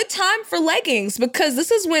a good time for leggings because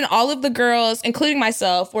this is when all of the girls, including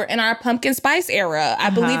myself, were in our pumpkin spice era.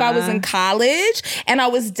 I believe I was in college and I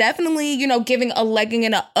was definitely, giving a legging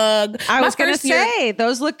and a UGG. I was going to say,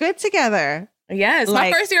 those look good together. Yes.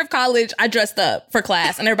 My first year of college, I dressed up for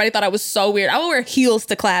class and everybody thought I was so weird. I would wear heels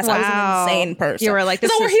to class. Wow. I was an insane person. You were like,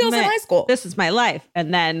 I wore heels in high school. This is my life.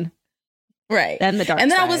 And then... Right. Then the dark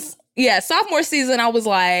side. And then sophomore season, I was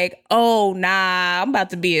like, oh, nah, I'm about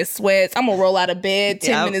to be in sweats. I'm going to roll out of bed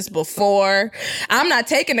 10 minutes before. I'm not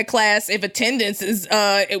taking the class if attendance is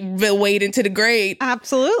weighed into the grade.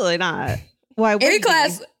 Absolutely not. Why would any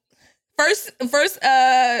class, first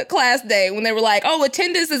class day, when they were like, oh,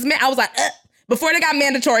 attendance is, I was like, before they got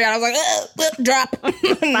mandatory, I was like, drop.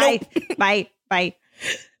 Bye.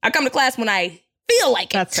 I come to class when I feel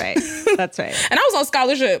like it. That's right. And I was on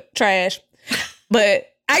scholarship, trash. But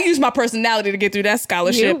I used my personality to get through that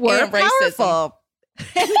scholarship. You were and racism.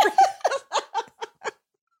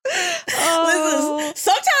 Listen,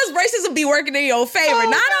 sometimes racism be working in your favor.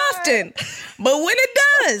 Not often. But when it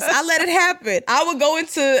does, I let it happen. I would go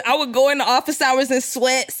into office hours in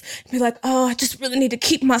sweats, be like, oh, I just really need to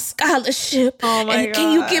keep my scholarship. Oh my God.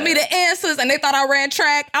 Can you give me the answers? And they thought I ran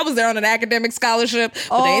track. I was there on an academic scholarship,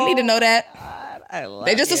 but they didn't need to know that.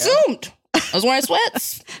 They just assumed I was wearing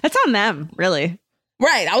sweats. That's on them, really.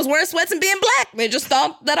 Right. I was wearing sweats and being black. They just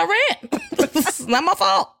thought that I ran. It's not my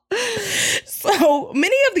fault. So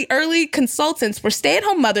many of the early consultants were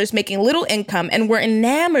stay-at-home mothers making little income and were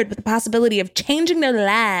enamored with the possibility of changing their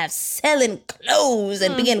lives, selling clothes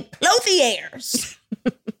and being clothiers.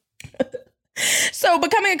 So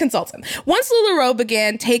becoming a consultant. Once LuLaRobbed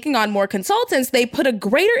began taking on more consultants, they put a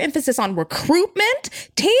greater emphasis on recruitment,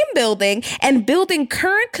 team building, and building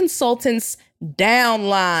current consultants'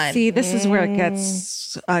 downline. See, this is where it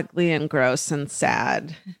gets ugly and gross and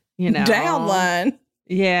sad, Downline.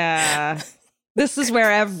 Yeah. This is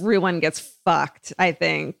where everyone gets fucked, I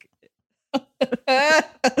think. A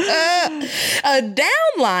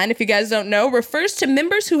downline, if you guys don't know, refers to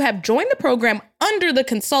members who have joined the program under the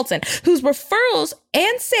consultant, whose referrals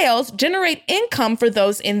and sales generate income for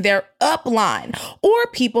those in their upline or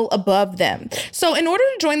people above them. So in order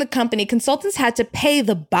to join the company, consultants had to pay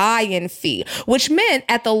the buy-in fee, which meant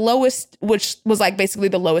at the lowest, which was like basically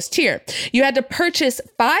the lowest tier, you had to purchase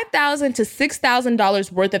 $5,000 to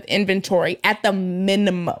 $6,000 worth of inventory at the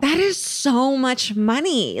minimum. That is so much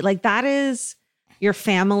money. Like, that is your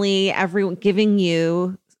family, everyone giving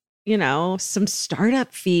you, some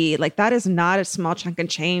startup fee. Like, that is not a small chunk of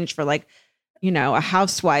change for a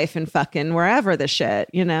housewife and fucking wherever the shit,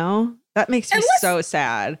 That makes me so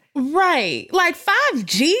sad. Right. Like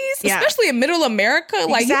 5Gs, especially in middle America.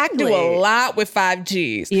 Like, exactly. You can do a lot with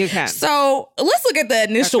 5Gs. You can. So let's look at the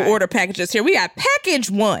initial order packages here. We got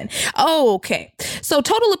package 1. Oh, okay. So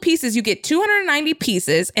total of pieces, you get 290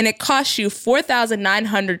 pieces and it costs you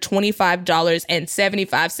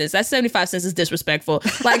 $4,925.75. That 75 cents is disrespectful.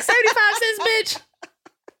 Like 75 cents, bitch.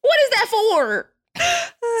 What is that for?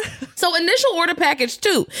 So initial order package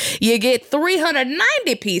 2, you get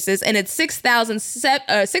 390 pieces and it's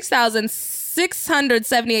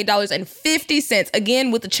 $6,678.50.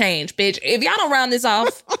 Again with the change, bitch. If y'all don't round this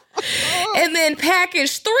off. And then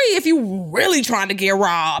package 3, if you really trying to get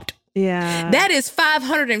robbed. Yeah. That is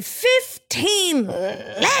 515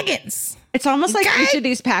 leggings. It's almost like each of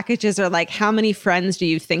these packages are like, how many friends do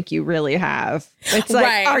you think you really have? It's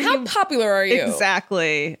like, how popular are you?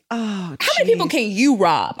 Exactly. Oh, how many people can you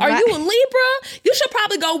rob? Are you a Libra? You should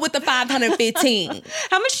probably go with the 515.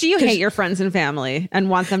 How much do you hate your friends and family and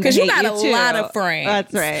want them to hate you too? Because you got a lot of friends.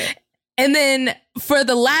 That's right. And then for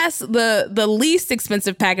the least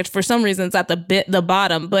expensive package, for some reason it's at the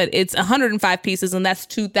bottom, but it's 105 pieces and that's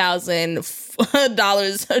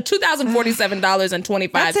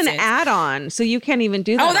 $2,047.25. That's an add-on, so you can't even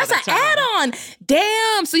do that. Oh, that's an add-on.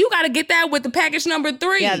 Damn. So you got to get that with the package number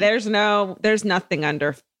 3. Yeah, there's nothing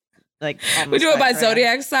under like we do it by that,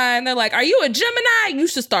 zodiac sign. They're like, are you a Gemini? You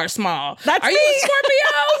should start small. That's Are me. you a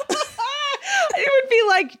Scorpio? It would be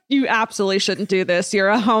like, you absolutely shouldn't do this. You're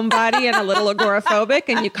a homebody and a little agoraphobic,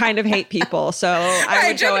 and you kind of hate people. So I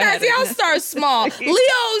would go ahead. Y'all start small.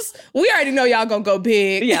 Leos, we already know y'all gonna go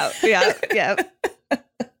big. Yeah.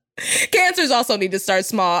 Cancers also need to start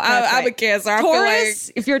small. I'm a Cancer. I Taurus, feel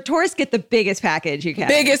like if you're a Taurus, get the biggest package you can.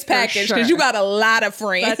 Biggest package, because you got a lot of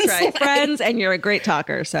friends. That's right. Friends, and you're a great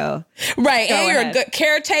talker, so. Right, and you're a good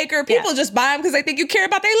caretaker. People just buy them because they think you care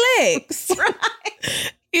about their legs. Right.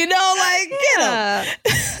 You know, like, get them.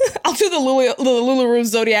 I'll do the LuLaRobbed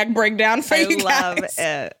Zodiac breakdown for you guys.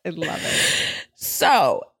 I love it.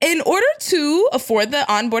 So, in order to afford the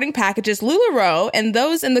onboarding packages, LuLaRobbed and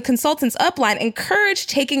those in the consultant's upline encourage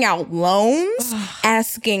taking out loans,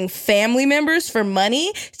 asking family members for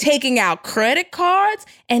money, taking out credit cards,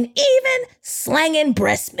 and even slanging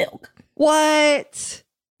breast milk. What?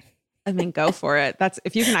 I mean, go for it. That's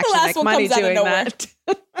if you can actually make money doing that.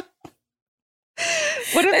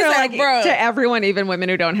 What if they're like, to everyone, even women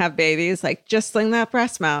who don't have babies, like, just sling that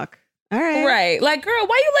breast milk? All right. Right. Like, girl,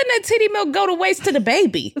 why you letting that titty milk go to waste to the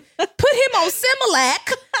baby? Put him on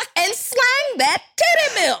Similac and slang that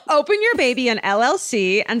titty milk. Open your baby an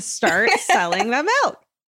LLC and start selling the milk.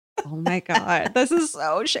 Oh my God. This is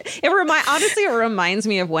so shit. Honestly, it reminds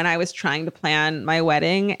me of when I was trying to plan my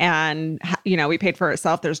wedding and, we paid for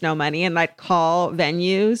ourselves. There's no money. And I'd call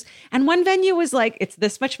venues. And one venue was like, it's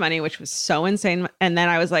this much money, which was so insane. And then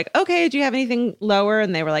I was like, okay, do you have anything lower?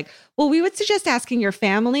 And they were like, well, we would suggest asking your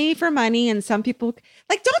family for money. And some people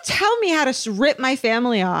like, don't tell me how to rip my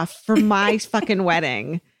family off for my fucking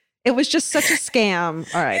wedding. It was just such a scam.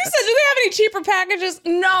 All right. You said, do we have any cheaper packages?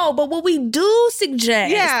 No, but what we do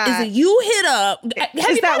suggest is that you hit up. Have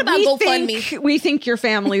you thought about GoFundMe? We think your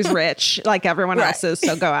family's rich, like everyone else is,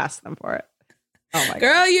 so go ask them for it. Oh my God.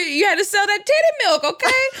 Girl, you had to sell that titty milk,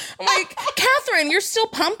 okay? I'm like, Catherine, you're still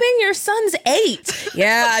pumping? Your son's 8.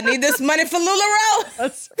 Yeah, I need this money for LuLaRobbed.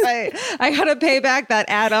 That's right. I got to pay back that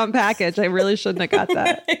add-on package. I really shouldn't have got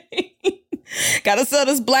that. Gotta sell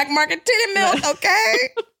this black market titty milk, okay?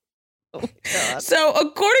 Oh, God. So,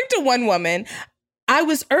 according to one woman, I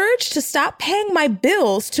was urged to stop paying my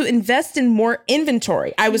bills to invest in more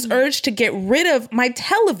inventory. I was urged to get rid of my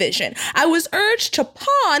television. I was urged to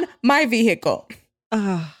pawn my vehicle.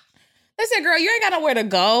 They said, girl, you ain't got nowhere to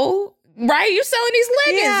go. Right? You selling these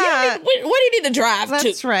leggings. Yeah. Where do you need to drive to?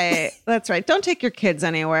 That's right. That's right. Don't take your kids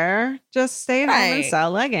anywhere. Just stay at home and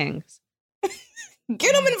sell leggings.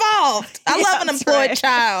 Get them involved. I love an employed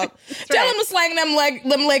child. Tell them to slang them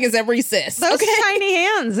leggings at recess. Those tiny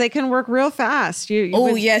hands, they can work real fast.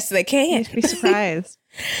 Yes, they can. You'd be surprised.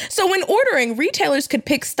 So when ordering, retailers could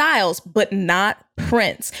pick styles, but not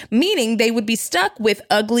prints, meaning they would be stuck with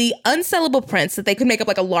ugly, unsellable prints that they could make up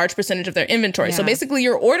like a large percentage of their inventory. Yeah. So basically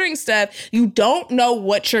you're ordering stuff, you don't know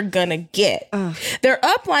what you're gonna get. Their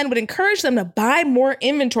upline would encourage them to buy more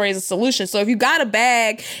inventory as a solution. So if you got a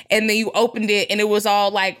bag and then you opened it and it was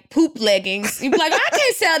all like poop leggings, you'd be like, I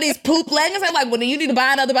can't sell these poop leggings. I'm like, well, then you need to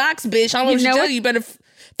buy another box, bitch. I don't know what you tell you. You better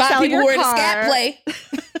find people who are in a scat play.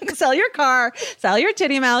 Sell your car, sell your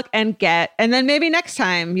titty milk, and then maybe next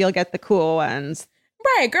time you'll get the cool ones.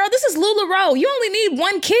 Right, girl, this is LuLaRobbed. You only need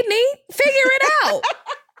one kidney. Figure it out.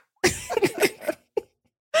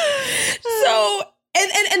 So,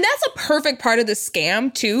 and that's a perfect part of the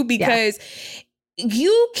scam too, because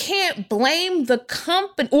you can't blame the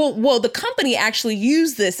company. Well, the company actually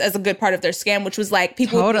used this as a good part of their scam, which was like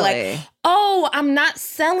people would be like, oh, I'm not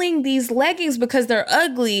selling these leggings because they're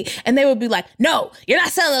ugly. And they would be like, no, you're not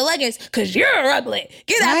selling the leggings because you're ugly.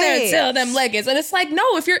 Get out there and sell them leggings. And it's like, no,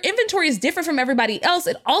 if your inventory is different from everybody else,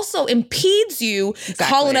 it also impedes you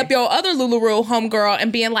calling up your other LuLaRobbed homegirl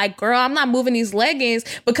and being like, girl, I'm not moving these leggings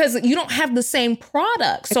because you don't have the same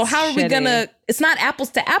product. So how are we gonna, it's not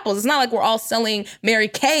apples to apples. It's not like we're all selling Mary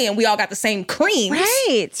Kay and we all got the same creams.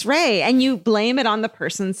 Right. And you blame it on the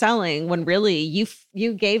person selling when really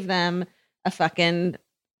you gave them a fucking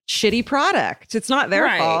shitty product. It's not their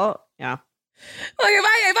fault. Yeah. Like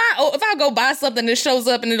if I go buy something that shows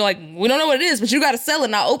up and they're like, we don't know what it is, but you got to sell it.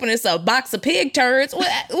 And I open it's a box of pig turds. But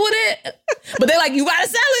they're like, you got to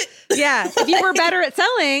sell it. Yeah. If you were better at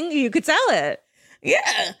selling, you could sell it.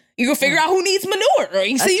 Yeah. You can figure out who needs manure.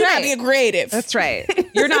 You see, you're not being creative. That's right.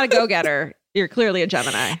 You're not a go-getter. You're clearly a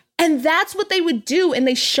Gemini. And that's what they would do. And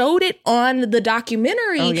they showed it on the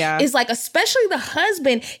documentary. Is like, especially the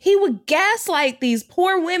husband, he would gaslight these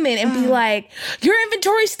poor women and be like, your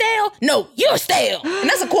inventory stale? No, you're stale. And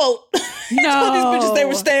that's a quote. No. Told these bitches they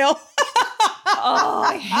were stale. Oh,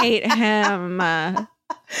 I hate him.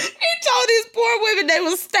 He told these poor women they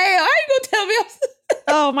were stale. How you gonna tell me?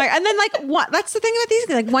 Oh my. And then what? That's the thing about these.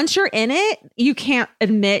 Like once you're in it, you can't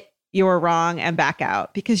admit you're wrong and back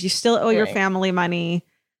out because you still owe your family money.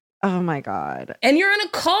 Oh my God. And you're in a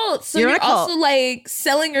cult. So you're also like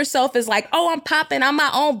selling yourself as like, oh, I'm popping. I'm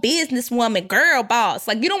my own businesswoman, girl boss.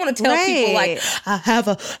 Like you don't want to tell people like, I have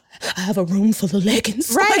a room full of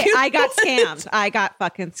leggings. Right. Like, I got scammed. I got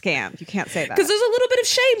fucking scammed. You can't say that. Because there's a little bit of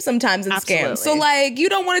shame sometimes in scams. So like you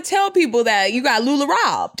don't want to tell people that you got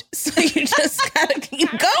LuLaRobbed. So you just gotta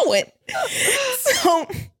keep going.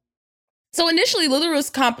 So initially, LuLaRoe's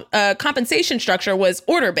compensation structure was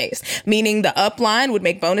order-based, meaning the upline would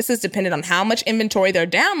make bonuses dependent on how much inventory their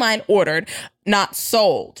downline ordered, not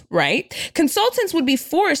sold, right? Consultants would be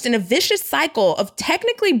forced in a vicious cycle of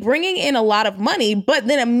technically bringing in a lot of money, but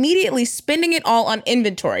then immediately spending it all on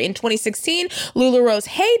inventory. In 2016, LuLaRoe's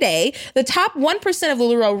heyday, the top 1% of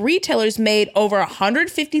LuLaRoe retailers made over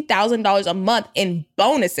 $150,000 a month in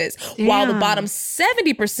bonuses, while the bottom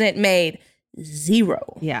 70% made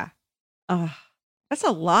zero. Yeah. Oh, that's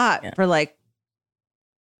a lot for like,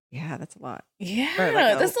 that's a lot.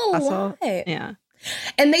 Yeah, that's a lot. Yeah.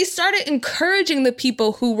 And they started encouraging the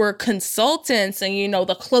people who were consultants and,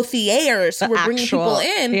 the clothiers who were bringing people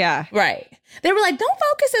in. Yeah. Right. They were like, don't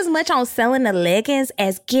focus as much on selling the leggings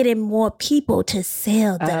as getting more people to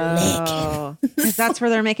sell the leggings. Because that's where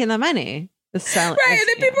they're making the money. Right, and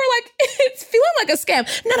then people are like, it's feeling like a scam.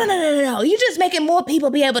 No. You're just making more people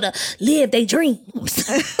be able to live their dreams.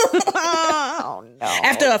 Oh, no.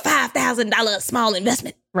 After a $5,000 small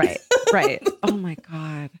investment. Right. Oh, my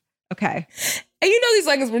God. Okay. And these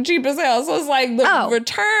leggings were cheap as hell. So it's like the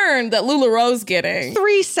return that LuLaRoe's getting.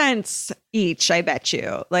 3 cents each, I bet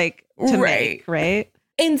you. Like, to make, right?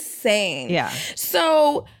 Insane. Yeah.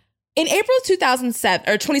 So in April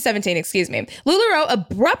 2017, LuLaRoe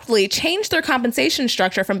abruptly changed their compensation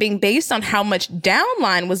structure from being based on how much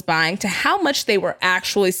downline was buying to how much they were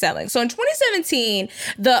actually selling. So in 2017,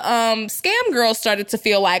 the scam girls started to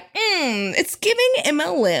feel like, it's giving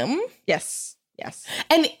MLM. Yes.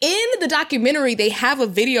 And in the documentary, they have a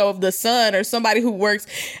video of the son or somebody who works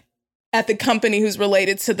at the company who's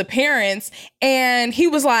related to the parents. And he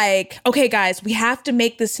was like, okay, guys, we have to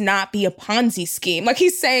make this not be a Ponzi scheme. Like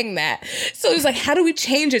he's saying that. So he's like, how do we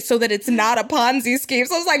change it so that it's not a Ponzi scheme?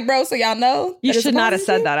 So I was like, bro, so y'all know? You should not have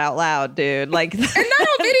said that out loud, dude. Like, and not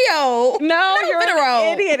on video. No, you're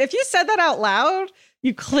an idiot. If you said that out loud,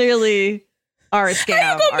 you clearly are a scam.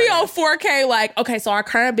 How you gonna be on 4K like, okay, so our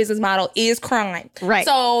current business model is crime. Right.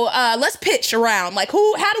 So let's pitch around. Like,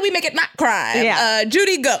 how do we make it not crime? Yeah.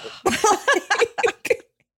 Judy, go. I feel like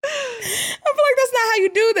that's not how you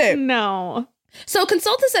do that. No. So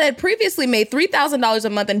consultants that had previously made $3,000 a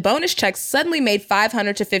month in bonus checks suddenly made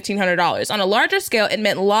 $500 to $1,500. On a larger scale, it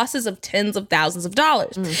meant losses of tens of thousands of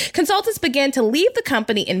dollars. Consultants began to leave the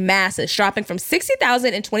company in masses, dropping from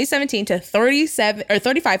 60,000 in 2017 to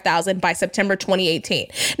 35,000 by September 2018.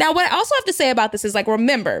 Now, what I also have to say about this is like,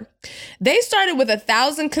 remember, they started with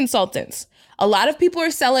 1,000 consultants. A lot of people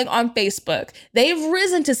are selling on Facebook. They've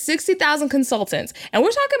risen to 60,000 consultants. And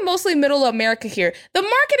we're talking mostly middle America here. The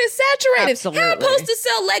market is saturated. Absolutely. How am I supposed to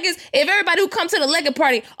sell leggings if everybody who comes to the legging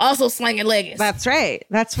party also slinging leggings? That's right.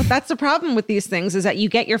 That's the problem with these things is that you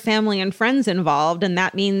get your family and friends involved, and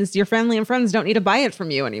that means your family and friends don't need to buy it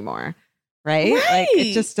from you anymore. Right? Like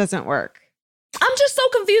it just doesn't work. I'm just so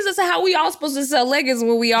confused as to how we all supposed to sell leggings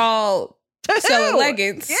when we all selling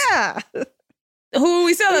leggings. Yeah. Who are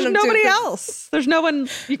we selling them to? There's nobody else. There's no one.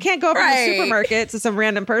 You can't go up in the supermarket to some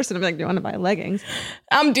random person and be like, do you want to buy leggings?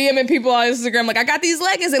 I'm DMing people on Instagram like, I got these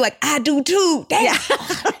leggings. They're like, I do too. Damn. Yeah.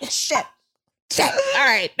 Shit. All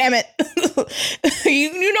right. Damn it.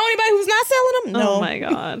 you know anybody who's not selling them? No. Oh my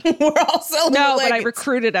God. We're all selling No, leggings. but I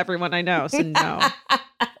recruited everyone I know, so no.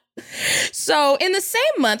 So in the same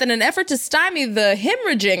month, in an effort to stymie the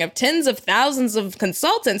hemorrhaging of tens of thousands of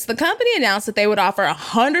consultants, the company announced that they would offer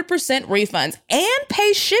 100% refunds and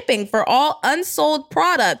pay shipping for all unsold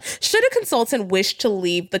product should a consultant wish to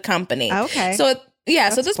leave the company. Okay. So so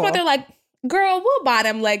at this point, they're like, girl, we'll buy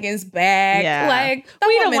them leggings back. Yeah. Like,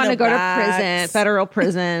 we don't want to go to prison, federal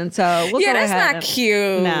prison. So we'll go that's ahead not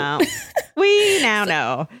cute. No. We now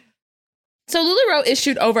know. So LuLaRoe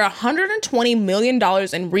issued over $120 million in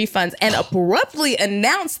refunds and abruptly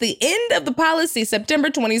announced the end of the policy September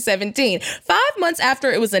 2017, 5 months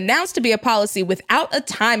after it was announced to be a policy without a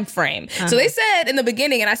time frame. So they said in the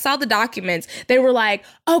beginning, and I saw the documents, they were like,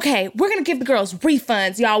 okay, we're going to give the girls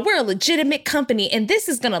refunds, y'all. We're a legitimate company, and this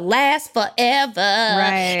is going to last forever.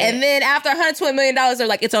 Right. And then after $120 million, they're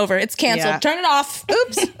like, it's over. It's canceled. Yeah. Turn it off.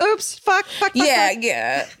 Oops. Fuck.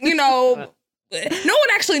 Yeah. You know... no one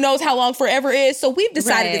actually knows how long forever is. So we've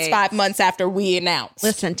decided it's 5 months after we announced.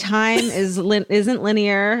 Listen, time isn't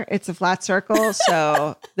linear. It's a flat circle.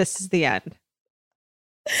 So this is the end.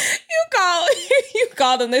 You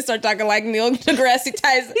call them, they start talking like Neil deGrasse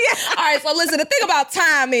Tyson. Yeah. All right, so listen, the thing about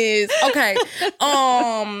time is, okay,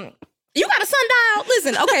 you got a sundial?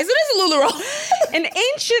 Listen, okay, so this is LuLaRobbed. In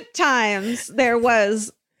ancient times, there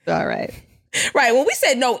was, all right. Right, when we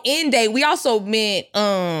said no end date, we also meant,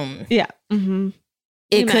 yeah. Mm-hmm.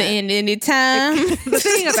 It could end any time. The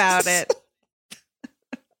thing about it.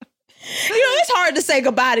 It's hard to say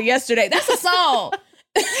goodbye to yesterday. That's a song.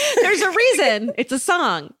 There's a reason it's a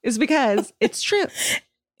song. It's because it's true.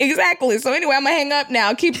 Exactly. So anyway, I'm going to hang up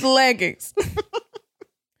now. Keep the leggings.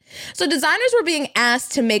 So designers were being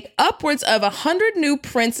asked to make upwards of 100 new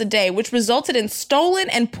prints a day, which resulted in stolen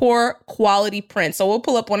and poor quality prints. So we'll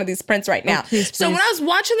pull up one of these prints right now. Please. So when I was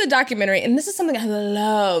watching the documentary, and this is something I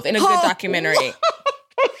love in a good documentary.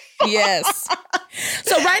 Yes.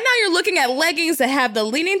 So right now you're looking at leggings that have the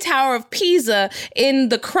Leaning Tower of Pisa in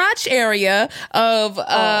the crotch area of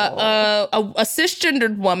a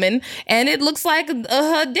cisgendered woman, and it looks like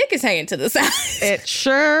her dick is hanging to the side. It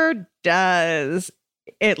sure does.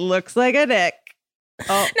 It looks like a dick.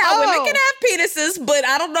 Now, women can have penises, but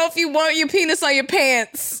I don't know if you want your penis on your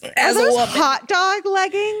pants as Are those a woman. hot dog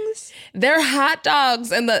leggings? They're hot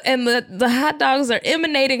dogs, and the hot dogs are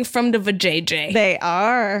emanating from the vajayjay. They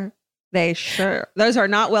are. They sure. Those are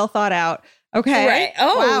not well thought out. Okay. Right.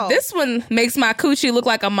 Oh, wow. This one makes my coochie look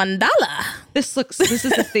like a mandala. This is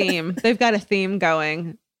a theme. They've got a theme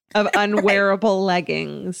going of unwearable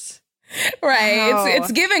leggings. Right. Wow.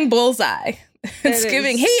 It's giving bullseye. It's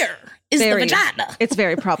giving here is the vagina. It's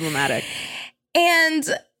very problematic. And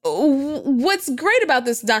what's great about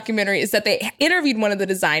this documentary is that they interviewed one of the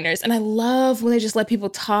designers, and I love when they just let people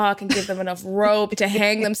talk and give them enough rope to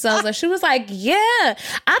hang themselves. And she was like, yeah,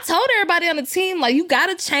 I told everybody on the team, like, you got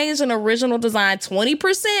to change an original design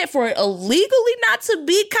 20% for it illegally not to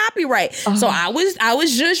be copyright. So I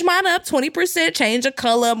was judge mine up 20%, change a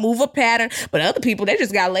color, move a pattern. But other people, they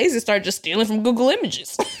just got lazy, started just stealing from Google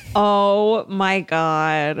Images. Oh my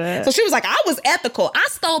God. So she was like, I was ethical. I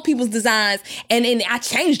stole people's designs and I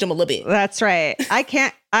changed them a little bit. That's right.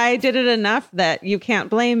 I did it enough that you can't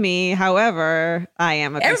blame me. However, I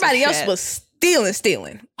am a piece Everybody of else shit. was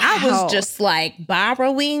stealing. Wow. I was just like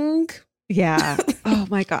borrowing. Yeah. Oh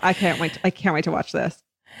my God. I can't wait to watch this.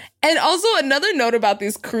 And also another note about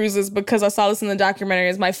these cruises, because I saw this in the documentary,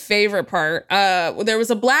 is my favorite part. There was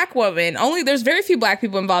a black woman. There's very few black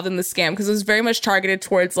people involved in the scam because it was very much targeted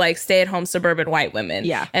towards like stay-at-home suburban white women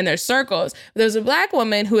and their circles. There was a black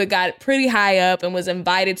woman who had got pretty high up and was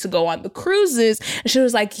invited to go on the cruises. And she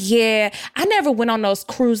was like, yeah, I never went on those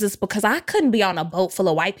cruises because I couldn't be on a boat full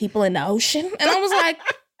of white people in the ocean. And I was like,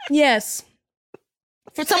 yes.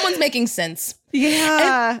 For someone's making sense.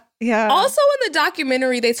 Yeah. Yeah. Also in the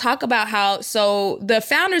documentary, they talk about how, so the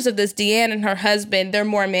founders of this, Deanne and her husband, they're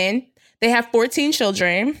Mormon. They have 14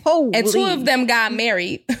 children. Holy. And 2 of them got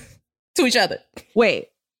married to each other. Wait,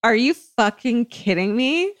 are you fucking kidding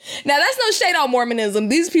me? Now, that's no shade on Mormonism.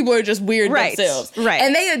 These people are just weird themselves. Right.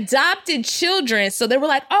 And they adopted children. So they were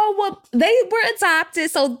like, oh, well, they were adopted.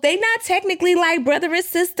 So they not technically like brother and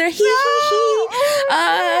sister.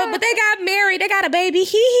 But they got married. They got a baby.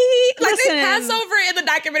 Like Listen. they pass over in the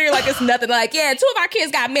documentary like it's nothing. Like, yeah, 2 of our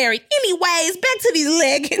kids got married. Anyways, back to these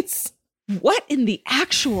leggings. What in the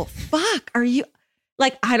actual fuck are you?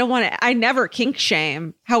 Like, I never kink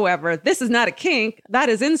shame. However, this is not a kink. That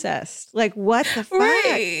is incest. Like, what the fuck?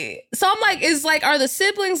 Right. So I'm like, are the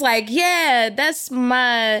siblings like, yeah, that's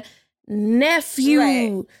my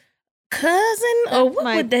nephew, cousin? Or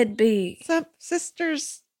what would that be? Some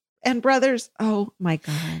sisters and brothers. Oh my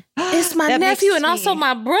God. It's my nephew and also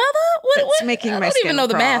my brother? What? Making I my don't skin even know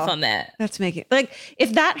the crawl. math on that. That's making, like,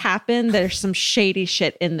 if that happened, there's some shady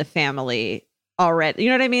shit in the family already. You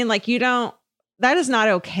know what I mean? Like, that is not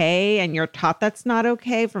okay. And you're taught that's not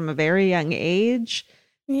okay from a very young age.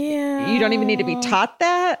 Yeah. You don't even need to be taught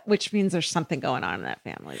that, which means there's something going on in that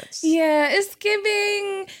family. Yeah, it's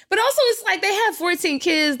giving. But also, it's like they have 14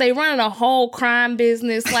 kids. They run a whole crime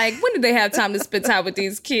business. Like, when did they have time to spend time with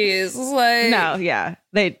these kids? It's like, no, yeah.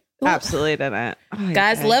 They absolutely didn't. Oh,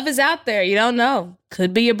 guys, love is out there. You don't know.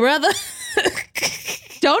 Could be your brother.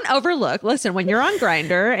 Don't overlook. Listen, when you're on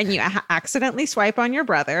Grindr and you accidentally swipe on your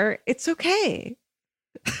brother, it's okay.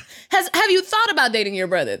 Have you thought about dating your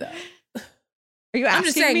brother, though? Are you asking I'm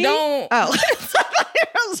just saying, me? don't. Oh.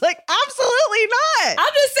 I was like, absolutely not.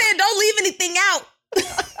 I'm just saying, don't leave anything out.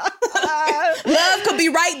 Love could be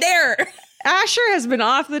right there. Asher has been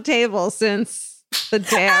off the table since the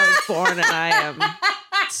day I was born, and I am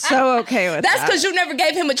so okay with That's that. because you never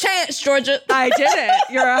gave him a chance, Georgia. I didn't.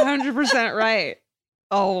 You're 100% right.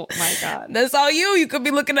 Oh my God. That's all you. You could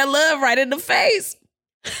be looking at love right in the face.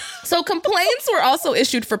 So complaints were also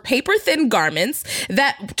issued for paper-thin garments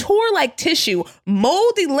that tore like tissue,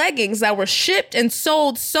 moldy leggings that were shipped and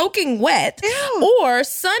sold soaking wet, or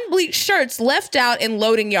sun-bleached shirts left out in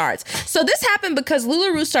loading yards. So this happened because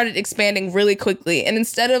LuLaRoe started expanding really quickly. And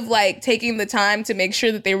instead of like taking the time to make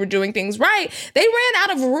sure that they were doing things right, they ran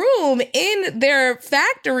out of room in their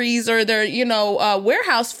factories or their,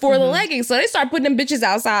 warehouse for the leggings. So they started putting them bitches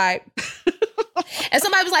outside. And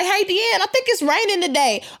somebody was like, hey, Deanne, I think it's raining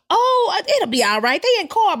today. Oh, it'll be all right. They in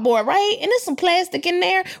cardboard, right? And there's some plastic in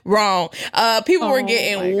there. Wrong. People were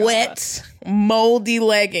getting wet, moldy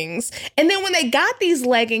leggings. And then when they got these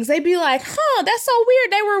leggings, they'd be like, that's so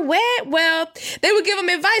weird. They were wet. Well, they would give them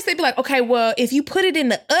advice. They'd be like, okay, well, if you put it in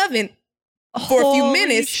the oven for a few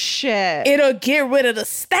minutes, it'll get rid of the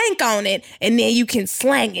stank on it. And then you can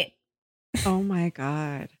slang it. Oh, my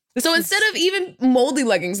God. So instead of even moldy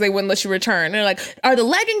leggings, they wouldn't let you return. They're like, are the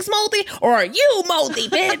leggings moldy or are you moldy,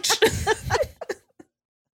 bitch?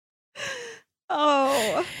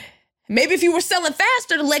 Oh. Maybe if you were selling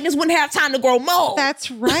faster, the leggings wouldn't have time to grow mold.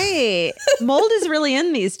 That's right. Mold is really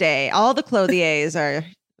in these days. All the clothiers are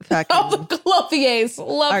fucking... All the clothiers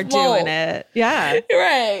love are mold. doing it. Yeah.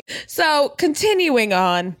 Right. So continuing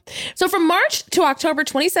on. So from March to October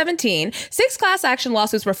 2017, 6 class action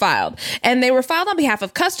lawsuits were filed. And they were filed on behalf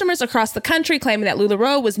of customers across the country claiming that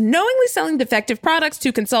LuLaRoe was knowingly selling defective products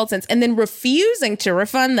to consultants and then refusing to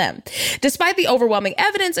refund them. Despite the overwhelming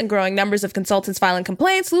evidence and growing numbers of consultants filing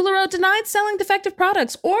complaints, LuLaRoe denied selling defective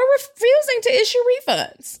products or refusing to issue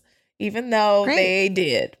refunds, even though they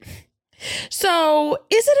did. So,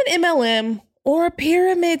 is it an MLM or a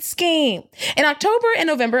pyramid scheme? In October and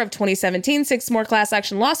November of 2017, 6 more class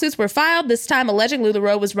action lawsuits were filed, this time alleging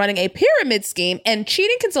LuLaRoe was running a pyramid scheme and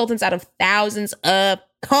cheating consultants out of thousands of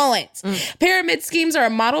coins. Pyramid schemes are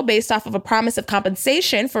a model based off of a promise of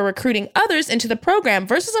compensation for recruiting others into the program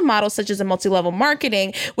versus a model such as a multi-level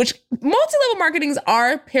marketing, which multi-level marketings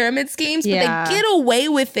are pyramid schemes, but they get away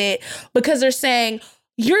with it because they're saying,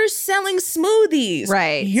 you're selling smoothies.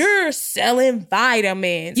 Right. You're selling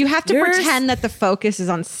vitamins. You have to pretend that the focus is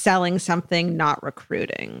on selling something, not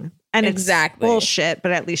recruiting. And it's bullshit,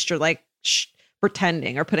 but at least you're like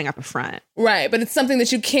pretending or putting up a front. Right. But it's something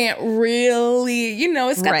that you can't really,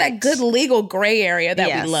 it's got that good legal gray area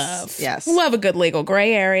that we love. Yes. Love a good legal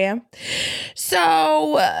gray area.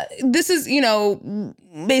 So this is,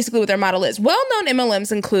 basically what their model is. Well-known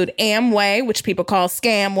MLMs include Amway, which people call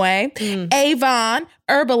Scamway, Avon,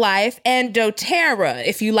 Herbalife, and doTERRA,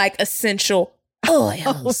 if you like essential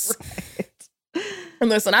oils. And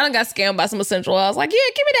listen, I done got scammed by some essential oils. Like, yeah,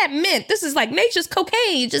 give me that mint. This is like nature's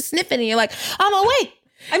cocaine. You're just sniffing and you're like, I'm awake.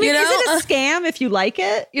 I mean, is it a scam if you like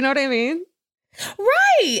it? You know what I mean?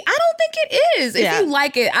 Right. I don't think it is. If you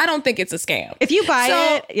like it, I don't think it's a scam. If you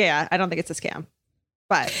buy it, I don't think it's a scam.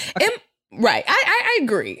 But right. I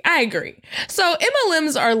agree. So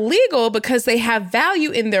MLMs are legal because they have value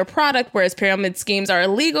in their product, whereas pyramid schemes are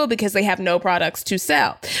illegal because they have no products to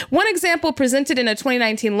sell. One example presented in a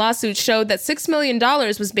 2019 lawsuit showed that $6 million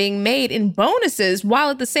was being made in bonuses, while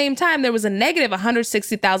at the same time there was a negative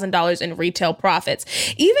 $160,000 in retail profits.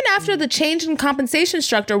 Even after the change in compensation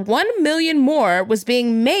structure, $1 million more was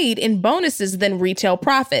being made in bonuses than retail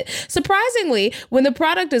profit. Surprisingly, when the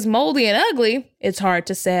product is moldy and ugly, it's hard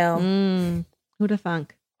to sell. Who'da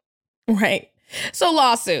thunk? Right. So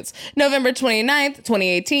lawsuits. November 29th,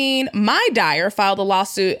 2018, My Dyer filed a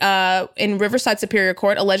lawsuit in Riverside Superior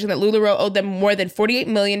Court alleging that LuLaRoe owed them more than $48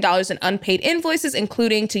 million in unpaid invoices,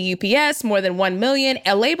 including to UPS, more than $1 million,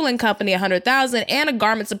 a labeling company, $100,000, and a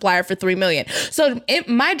garment supplier for $3 million. So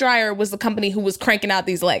My Dyer was the company who was cranking out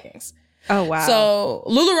these leggings. Oh, wow. So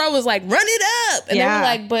LuLaRoe was like, run it up. And they were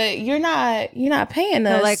like, but you're not paying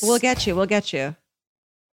us. They're like, we'll get you.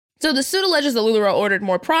 So the suit alleges that LuLaRoe ordered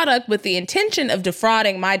more product with the intention of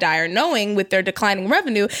defrauding My Dyer, knowing with their declining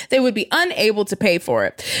revenue, they would be unable to pay for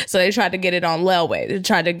it. So they tried to get it on Lelway. They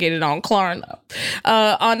tried to get it on Klarna.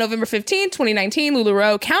 On November 15, 2019,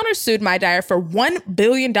 LuLaRoe countersued My Dyer for $1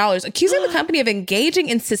 billion, accusing the company of engaging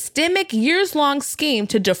in systemic years-long scheme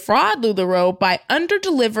to defraud LuLaRoe by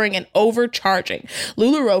under-delivering and overcharging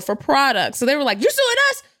LuLaRoe for products. So they were like, you're suing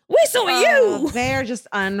us? We're suing you. They're just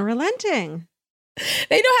unrelenting.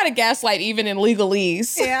 They know how to gaslight even in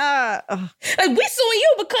legalese. Yeah. Like, we suing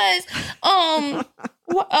you because,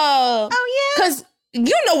 because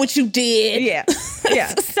you know what you did. Yeah.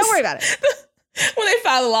 Yeah. Don't worry about it. When they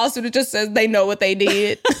file a lawsuit, it just says they know what they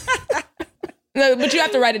did. No, but you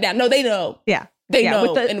have to write it down. No, they know. Yeah. They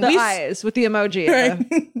know. With and the eyes, with the emoji. Right?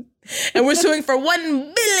 And we're suing for $1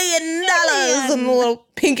 billion and the little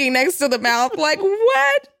pinky next to the mouth. Like,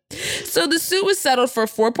 what? So the suit was settled for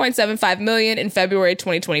 $4.75 million in February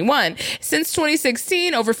 2021. Since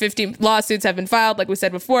 2016, over 50 lawsuits have been filed. Like we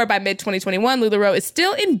said before, by mid-2021, LuLaRoe is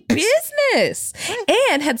still in business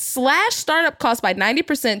and had slashed startup costs by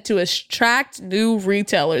 90% to attract new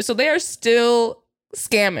retailers. So they are still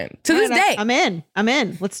scamming to this day. I'm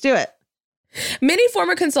in. Let's do it. Many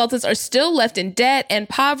former consultants are still left in debt and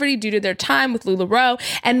poverty due to their time with LuLaRoe,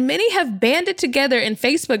 and many have banded together in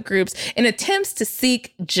Facebook groups in attempts to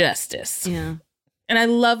seek justice. Yeah. And I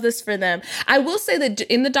love this for them. I will say that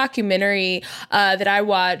in the documentary that I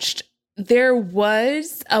watched, there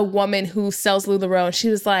was a woman who sells LuLaRoe, and she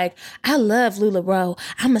was like, I love LuLaRoe.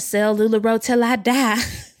 I'm going to sell LuLaRoe till I die.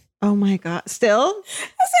 Oh my God. Still? I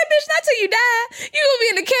said, bitch, not till you die. You gonna be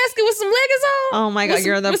in the casket with some leggings on? Oh my God.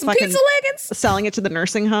 You're the fucking pizza leggings? Selling it to the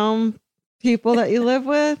nursing home people that you live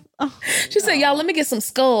with. Oh, she said, y'all, let me get some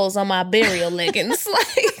skulls on my burial leggings.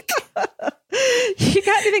 Like, you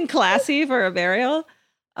got anything classy for a burial?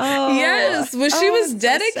 Oh, yes, but she was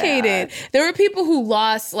dedicated. So there were people who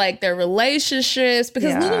lost like their relationships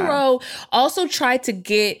because LuLaRoe also tried to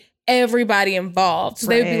get everybody involved. So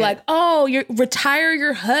they would be like, oh, retire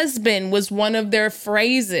your husband was one of their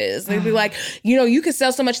phrases. They'd be like, you can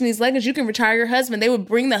sell so much in these leggings, you can retire your husband. They would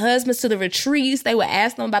bring the husbands to the retreats. They would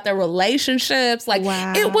ask them about their relationships. Like,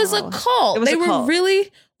 it was a cult. They were really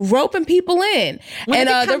roping people in. And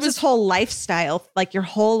there was this whole lifestyle, like your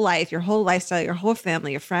whole life, your whole lifestyle, your whole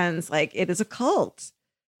family, your friends, like it is a cult.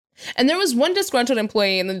 And there was one disgruntled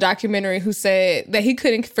employee in the documentary who said that he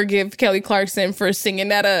couldn't forgive Kelly Clarkson for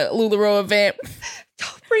singing at a LuLaRoe event.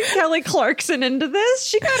 Don't bring Kelly Clarkson into this.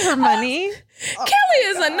 She got her money. Kelly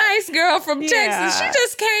is a nice girl from Texas. She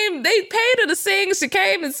just came. They paid her to sing. She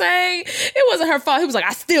came and sang. It wasn't her fault. He was like,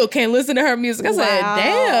 I still can't listen to her music. I said,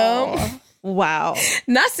 damn. Wow.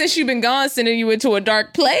 Not since you've been gone, sending you into a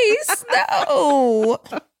dark place. No.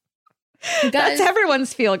 That's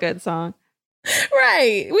everyone's feel-good song.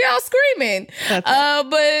 Right. We all screaming.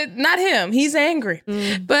 But not him. He's angry.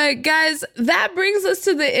 But guys, that brings us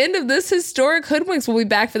to the end of this historic Hoodwinks. We'll be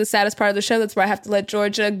back for the saddest part of the show. That's where I have to let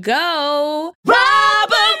Georgia go. Robbery!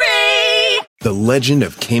 The legend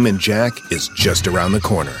of Cayman Jack is just around the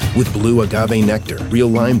corner. With blue agave nectar, real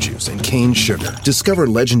lime juice, and cane sugar. Discover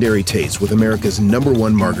legendary taste with America's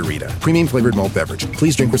 #1 margarita. Premium flavored malt beverage.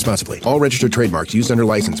 Please drink responsibly. All registered trademarks used under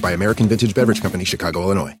license by American Vintage Beverage Company, Chicago,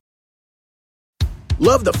 Illinois.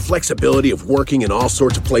 Love the flexibility of working in all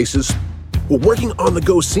sorts of places? Well, working on the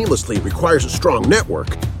go seamlessly requires a strong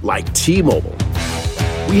network like T-Mobile.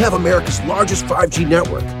 We have America's largest 5G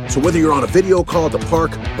network, so whether you're on a video call at the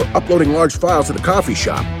park or uploading large files at a coffee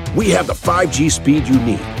shop, we have the 5G speed you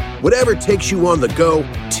need. Whatever takes you on the go,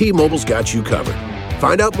 T-Mobile's got you covered.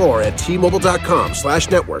 Find out more at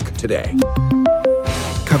T-Mobile.com/network today.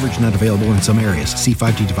 Coverage not available in some areas. See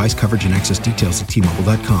 5G device coverage and access details at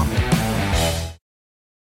T-Mobile.com.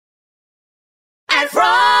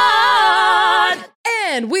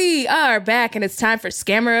 And we are back, and it's time for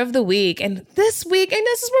Scammer of the Week. And this week, and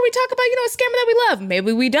this is where we talk about, a scammer that we love.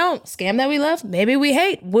 Maybe we don't. Scam that we love. Maybe we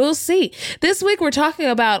hate. We'll see. This week, we're talking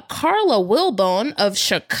about Carla Wilbone of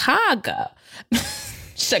Chicago.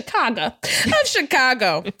 Chicago.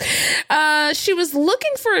 She was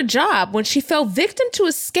looking for a job when she fell victim to a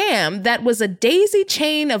scam that was a daisy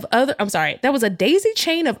chain of other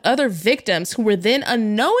victims who were then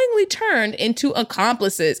unknowingly turned into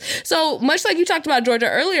accomplices. So much like you talked about, Georgia,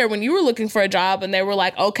 earlier when you were looking for a job and they were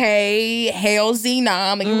like, okay, hail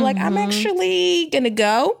Zenom, and you were like, I'm actually gonna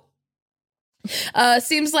go.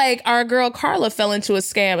 Seems like our girl Carla fell into a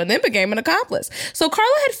scam and then became an accomplice. So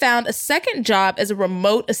Carla had found a second job as a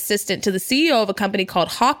remote assistant to the CEO of a company called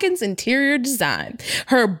Hawkins Interior Design.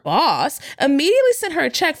 Her boss immediately sent her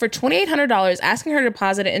a check for $2,800, asking her to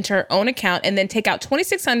deposit it into her own account and then take out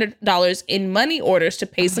 $2,600 in money orders to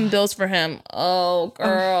pay some bills for him. Oh,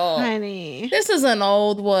 girl. Oh, honey. This is an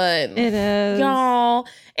old one. It is. Y'all,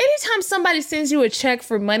 anytime somebody sends you a check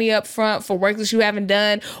for money up front for work that you haven't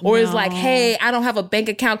done, or is like, hey, I don't have a bank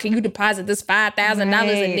account, can you deposit this $5,000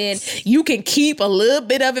 and then you can keep a little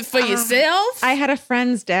bit of it for yourself? I had a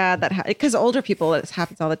friend's dad that, because older people, it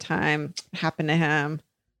happens all the time, happened to him.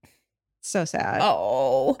 So sad.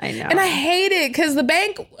 Oh, I know. And I hate it because the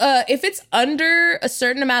bank, if it's under a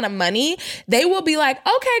certain amount of money, they will be like,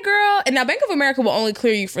 okay, girl. And now Bank of America will only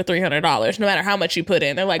clear you for $300, no matter how much you put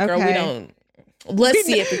in. They're like, girl, we don't. Let's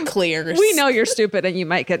see if it clears. We know you're stupid and you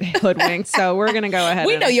might get hoodwinked, so we're going to go ahead.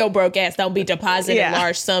 We know your broke ass don't be depositing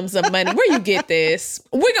large sums of money. Where you get this?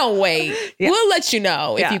 We're going to wait. Yeah. We'll let you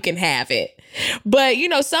know if you can have it. But, you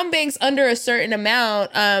know, some banks under a certain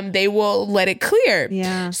amount, they will let it clear.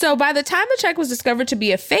 Yeah. So by the time the check was discovered to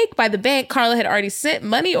be a fake by the bank, Carla had already sent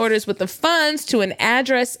money orders with the funds to an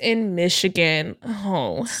address in Michigan.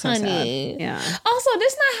 Oh, So honey. sad. Yeah. Also,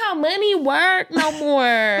 this not how money work no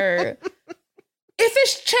more. If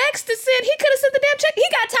it's checks to send, he could have sent the damn check. He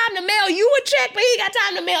got time to mail you a check, but he got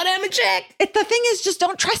time to mail them a check. The thing is, just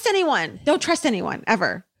don't trust anyone. Don't trust anyone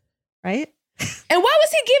ever. Right? And why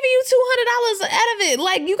was he giving you $200 out of it?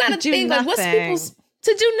 Like, you got to think, like, what's nothing. people's...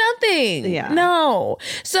 To do nothing. Yeah. No.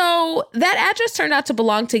 So that address turned out to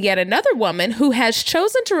belong to yet another woman who has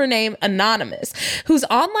chosen to remain anonymous, whose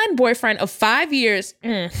online boyfriend of 5 years...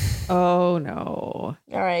 Oh, no.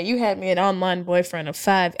 All right, you had me an online boyfriend of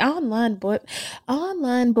 5... Online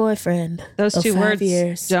boyfriend. Those of two 5 words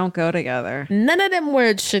years. don't go together. None of them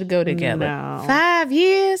words should go together. No. 5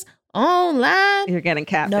 years online. You're getting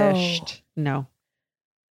catfished. No.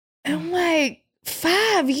 I'm like,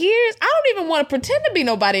 5 years? I don't even want to pretend to be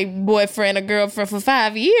nobody boyfriend or girlfriend for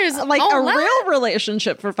 5 years. Like online. a real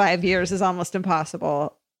relationship for 5 years is almost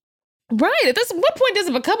impossible. Right. At what point does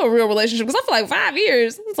it become a real relationship? Because I feel like 5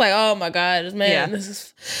 years, it's like, oh my God, man,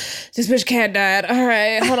 this bitch cat died. All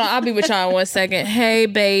right, hold on. I'll be with y'all in 1 second. Hey,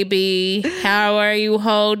 baby, how are you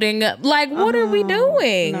holding up? Like, what are we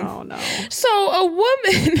doing? No. So a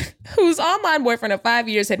woman whose online boyfriend of 5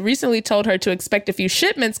 years had recently told her to expect a few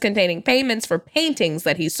shipments containing payments for paintings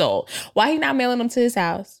that he sold. Why he not mailing them to his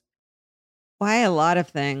house? Why a lot of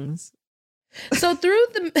things? So though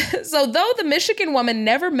the Michigan woman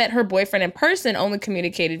never met her boyfriend in person, only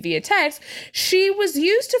communicated via text, she was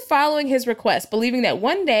used to following his request, believing that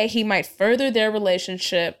one day he might further their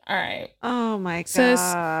relationship. All right. Oh my Sis,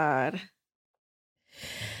 God.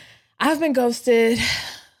 I've been ghosted.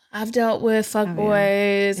 I've dealt with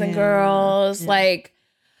fuckboys and girls. Yeah. Like,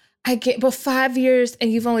 I get, but 5 years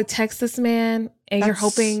and you've only texted this man and you're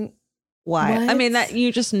hoping. Why? What? I mean, that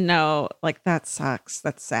you just know, like, that sucks.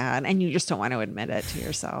 That's sad. And you just don't want to admit it to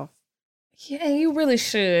yourself. Yeah, you really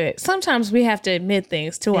should. Sometimes we have to admit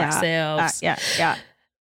things to ourselves. Yeah.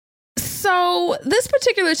 So this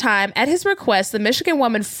particular time, at his request, the Michigan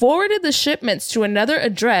woman forwarded the shipments to another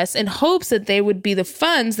address in hopes that they would be the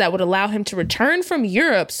funds that would allow him to return from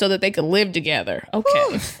Europe so that they could live together.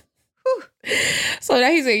 Okay. So now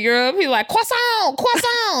he's in Europe. He's like, croissant.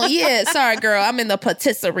 Yeah, sorry, girl. I'm in the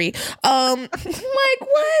patisserie. Like,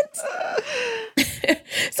 what?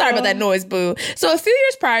 Sorry about that noise, boo. So a few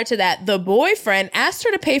years prior to that, the boyfriend asked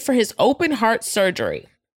her to pay for his open heart surgery.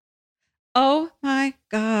 Oh my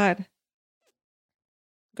God.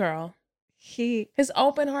 Girl. His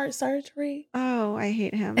open heart surgery. Oh, I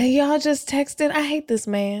hate him. And y'all just texted. I hate this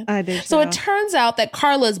man. I do. So it turns out that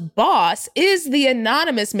Carla's boss is the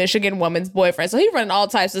anonymous Michigan woman's boyfriend. So he running all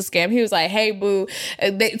types of scam. He was like, hey, boo.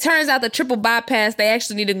 It turns out the triple bypass, they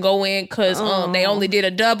actually need to go in because they only did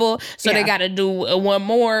a double. So they got to do one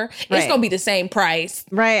more. Right. It's going to be the same price.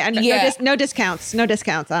 Right. And no discounts. No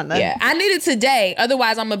discounts on them. Yeah. I need it today.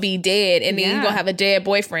 Otherwise, I'm going to be dead. And then you're going to have a dead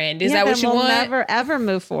boyfriend. Is that what you want? We'll never, ever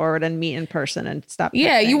move forward and meet in person and stop.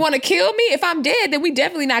 Yeah, you want to kill me? If I'm dead, then we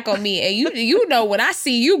definitely not gonna meet. And you know when I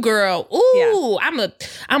see you, girl, ooh, I'm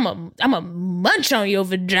a munch on your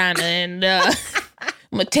vagina and I'm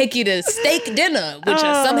gonna take you to steak dinner, which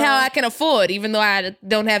somehow I can afford, even though I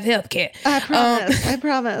don't have health care. I promise. I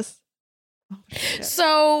promise.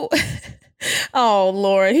 So. Oh,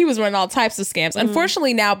 Lord. He was running all types of scams.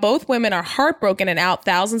 Unfortunately, now both women are heartbroken and out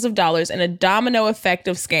thousands of dollars in a domino effect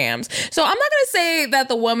of scams. So I'm not going to say that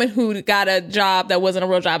the woman who got a job that wasn't a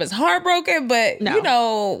real job is heartbroken, but, you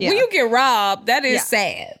know, when you get robbed, that is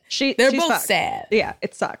sad. They're both sad. Yeah,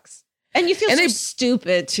 it sucks. And you feel so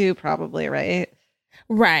stupid, too, probably, right?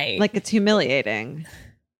 Right. Like, it's humiliating.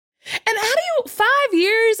 And how do you, 5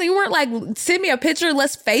 years, and you weren't like, send me a picture,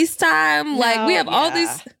 let's FaceTime? Like, we have all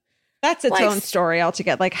these... That's its own story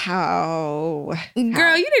altogether. Like how?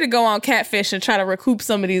 Girl, you need to go on Catfish and try to recoup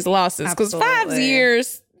some of these losses. Because 5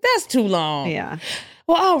 years, that's too long. Yeah.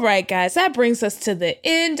 Well, all right, guys. That brings us to the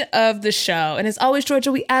end of the show. And as always,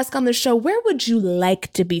 Georgia, we ask on the show, where would you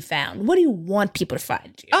like to be found? What do you want people to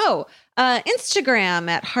find you? Oh, Instagram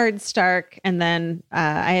at Hardstark. And then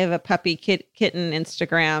I have a puppy kitten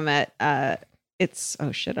Instagram at... It's,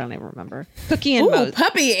 oh shit, I don't even remember. Cookie and Moses.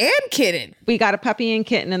 Puppy and kitten. We got a puppy and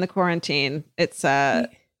kitten in the quarantine. It's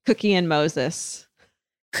Cookie and Moses.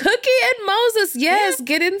 Cookie and Moses, yes,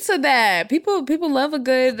 get into that. People love a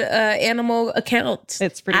good animal account.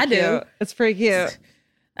 It's pretty cute. Do. It's pretty cute.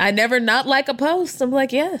 I never not like a post. I'm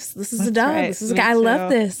like, yes, this is a dog. Right. This is a guy. I love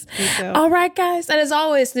this. All right, guys. And as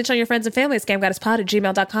always, snitch on your friends and family at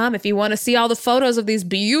scamgoddesspod@gmail.com. If you want to see all the photos of these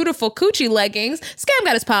beautiful coochie leggings,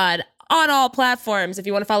 scamgoddesspod on all platforms. If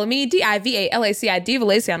you want to follow me, DIVALACI, Diva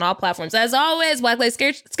Lacey on all platforms. As always, Black Lace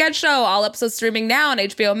Sketch Show, all episodes streaming now on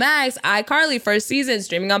HBO Max. iCarly, first season,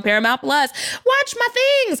 streaming on Paramount Plus. Watch my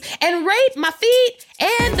things and rate my feet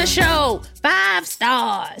and the show 5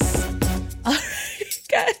 stars. All right,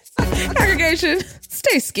 guys. Congregation,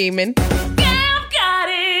 stay scheming. Scam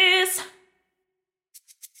Goddess.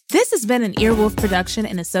 This has been an Earwolf production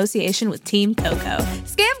in association with Team Coco.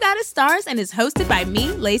 Scam Goddess stars and is hosted by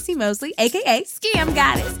me, Lacey Mosley, a.k.a. Scam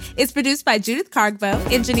Goddess. It's produced by Judith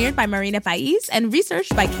Cargbo, engineered by Marina Pais, and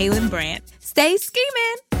researched by Kaylin Brandt. Stay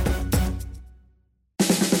scheming!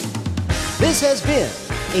 This has been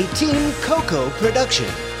a Team Coco production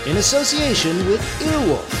in association with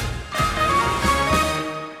Earwolf.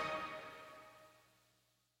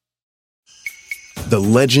 The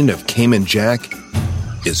legend of Cayman Jack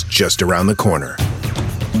is just around the corner.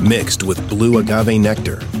 Mixed with blue agave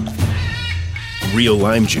nectar, real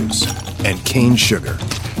lime juice, and cane sugar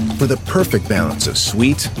for the perfect balance of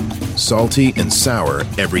sweet, salty, and sour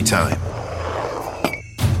every time.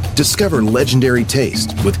 Discover legendary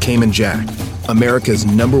taste with Cayman Jack, America's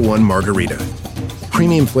 #1 margarita.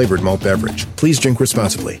 Premium flavored malt beverage. Please drink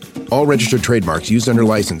responsibly. All registered trademarks used under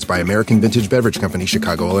license by American Vintage Beverage Company,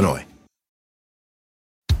 Chicago, Illinois.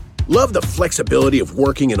 Love the flexibility of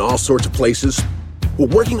working in all sorts of places? Well,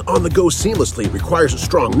 working on the go seamlessly requires a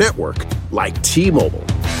strong network like T-Mobile.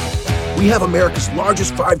 We have America's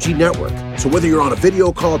largest 5G network, so whether you're on a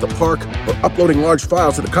video call at the park or uploading large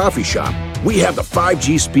files at a coffee shop, we have the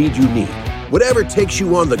 5G speed you need. Whatever takes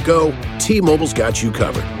you on the go, T-Mobile's got you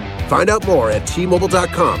covered. Find out more at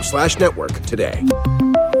T-Mobile.com/network today.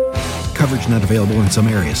 Coverage not available in some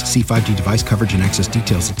areas. See 5G device coverage and access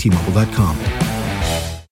details at T-Mobile.com.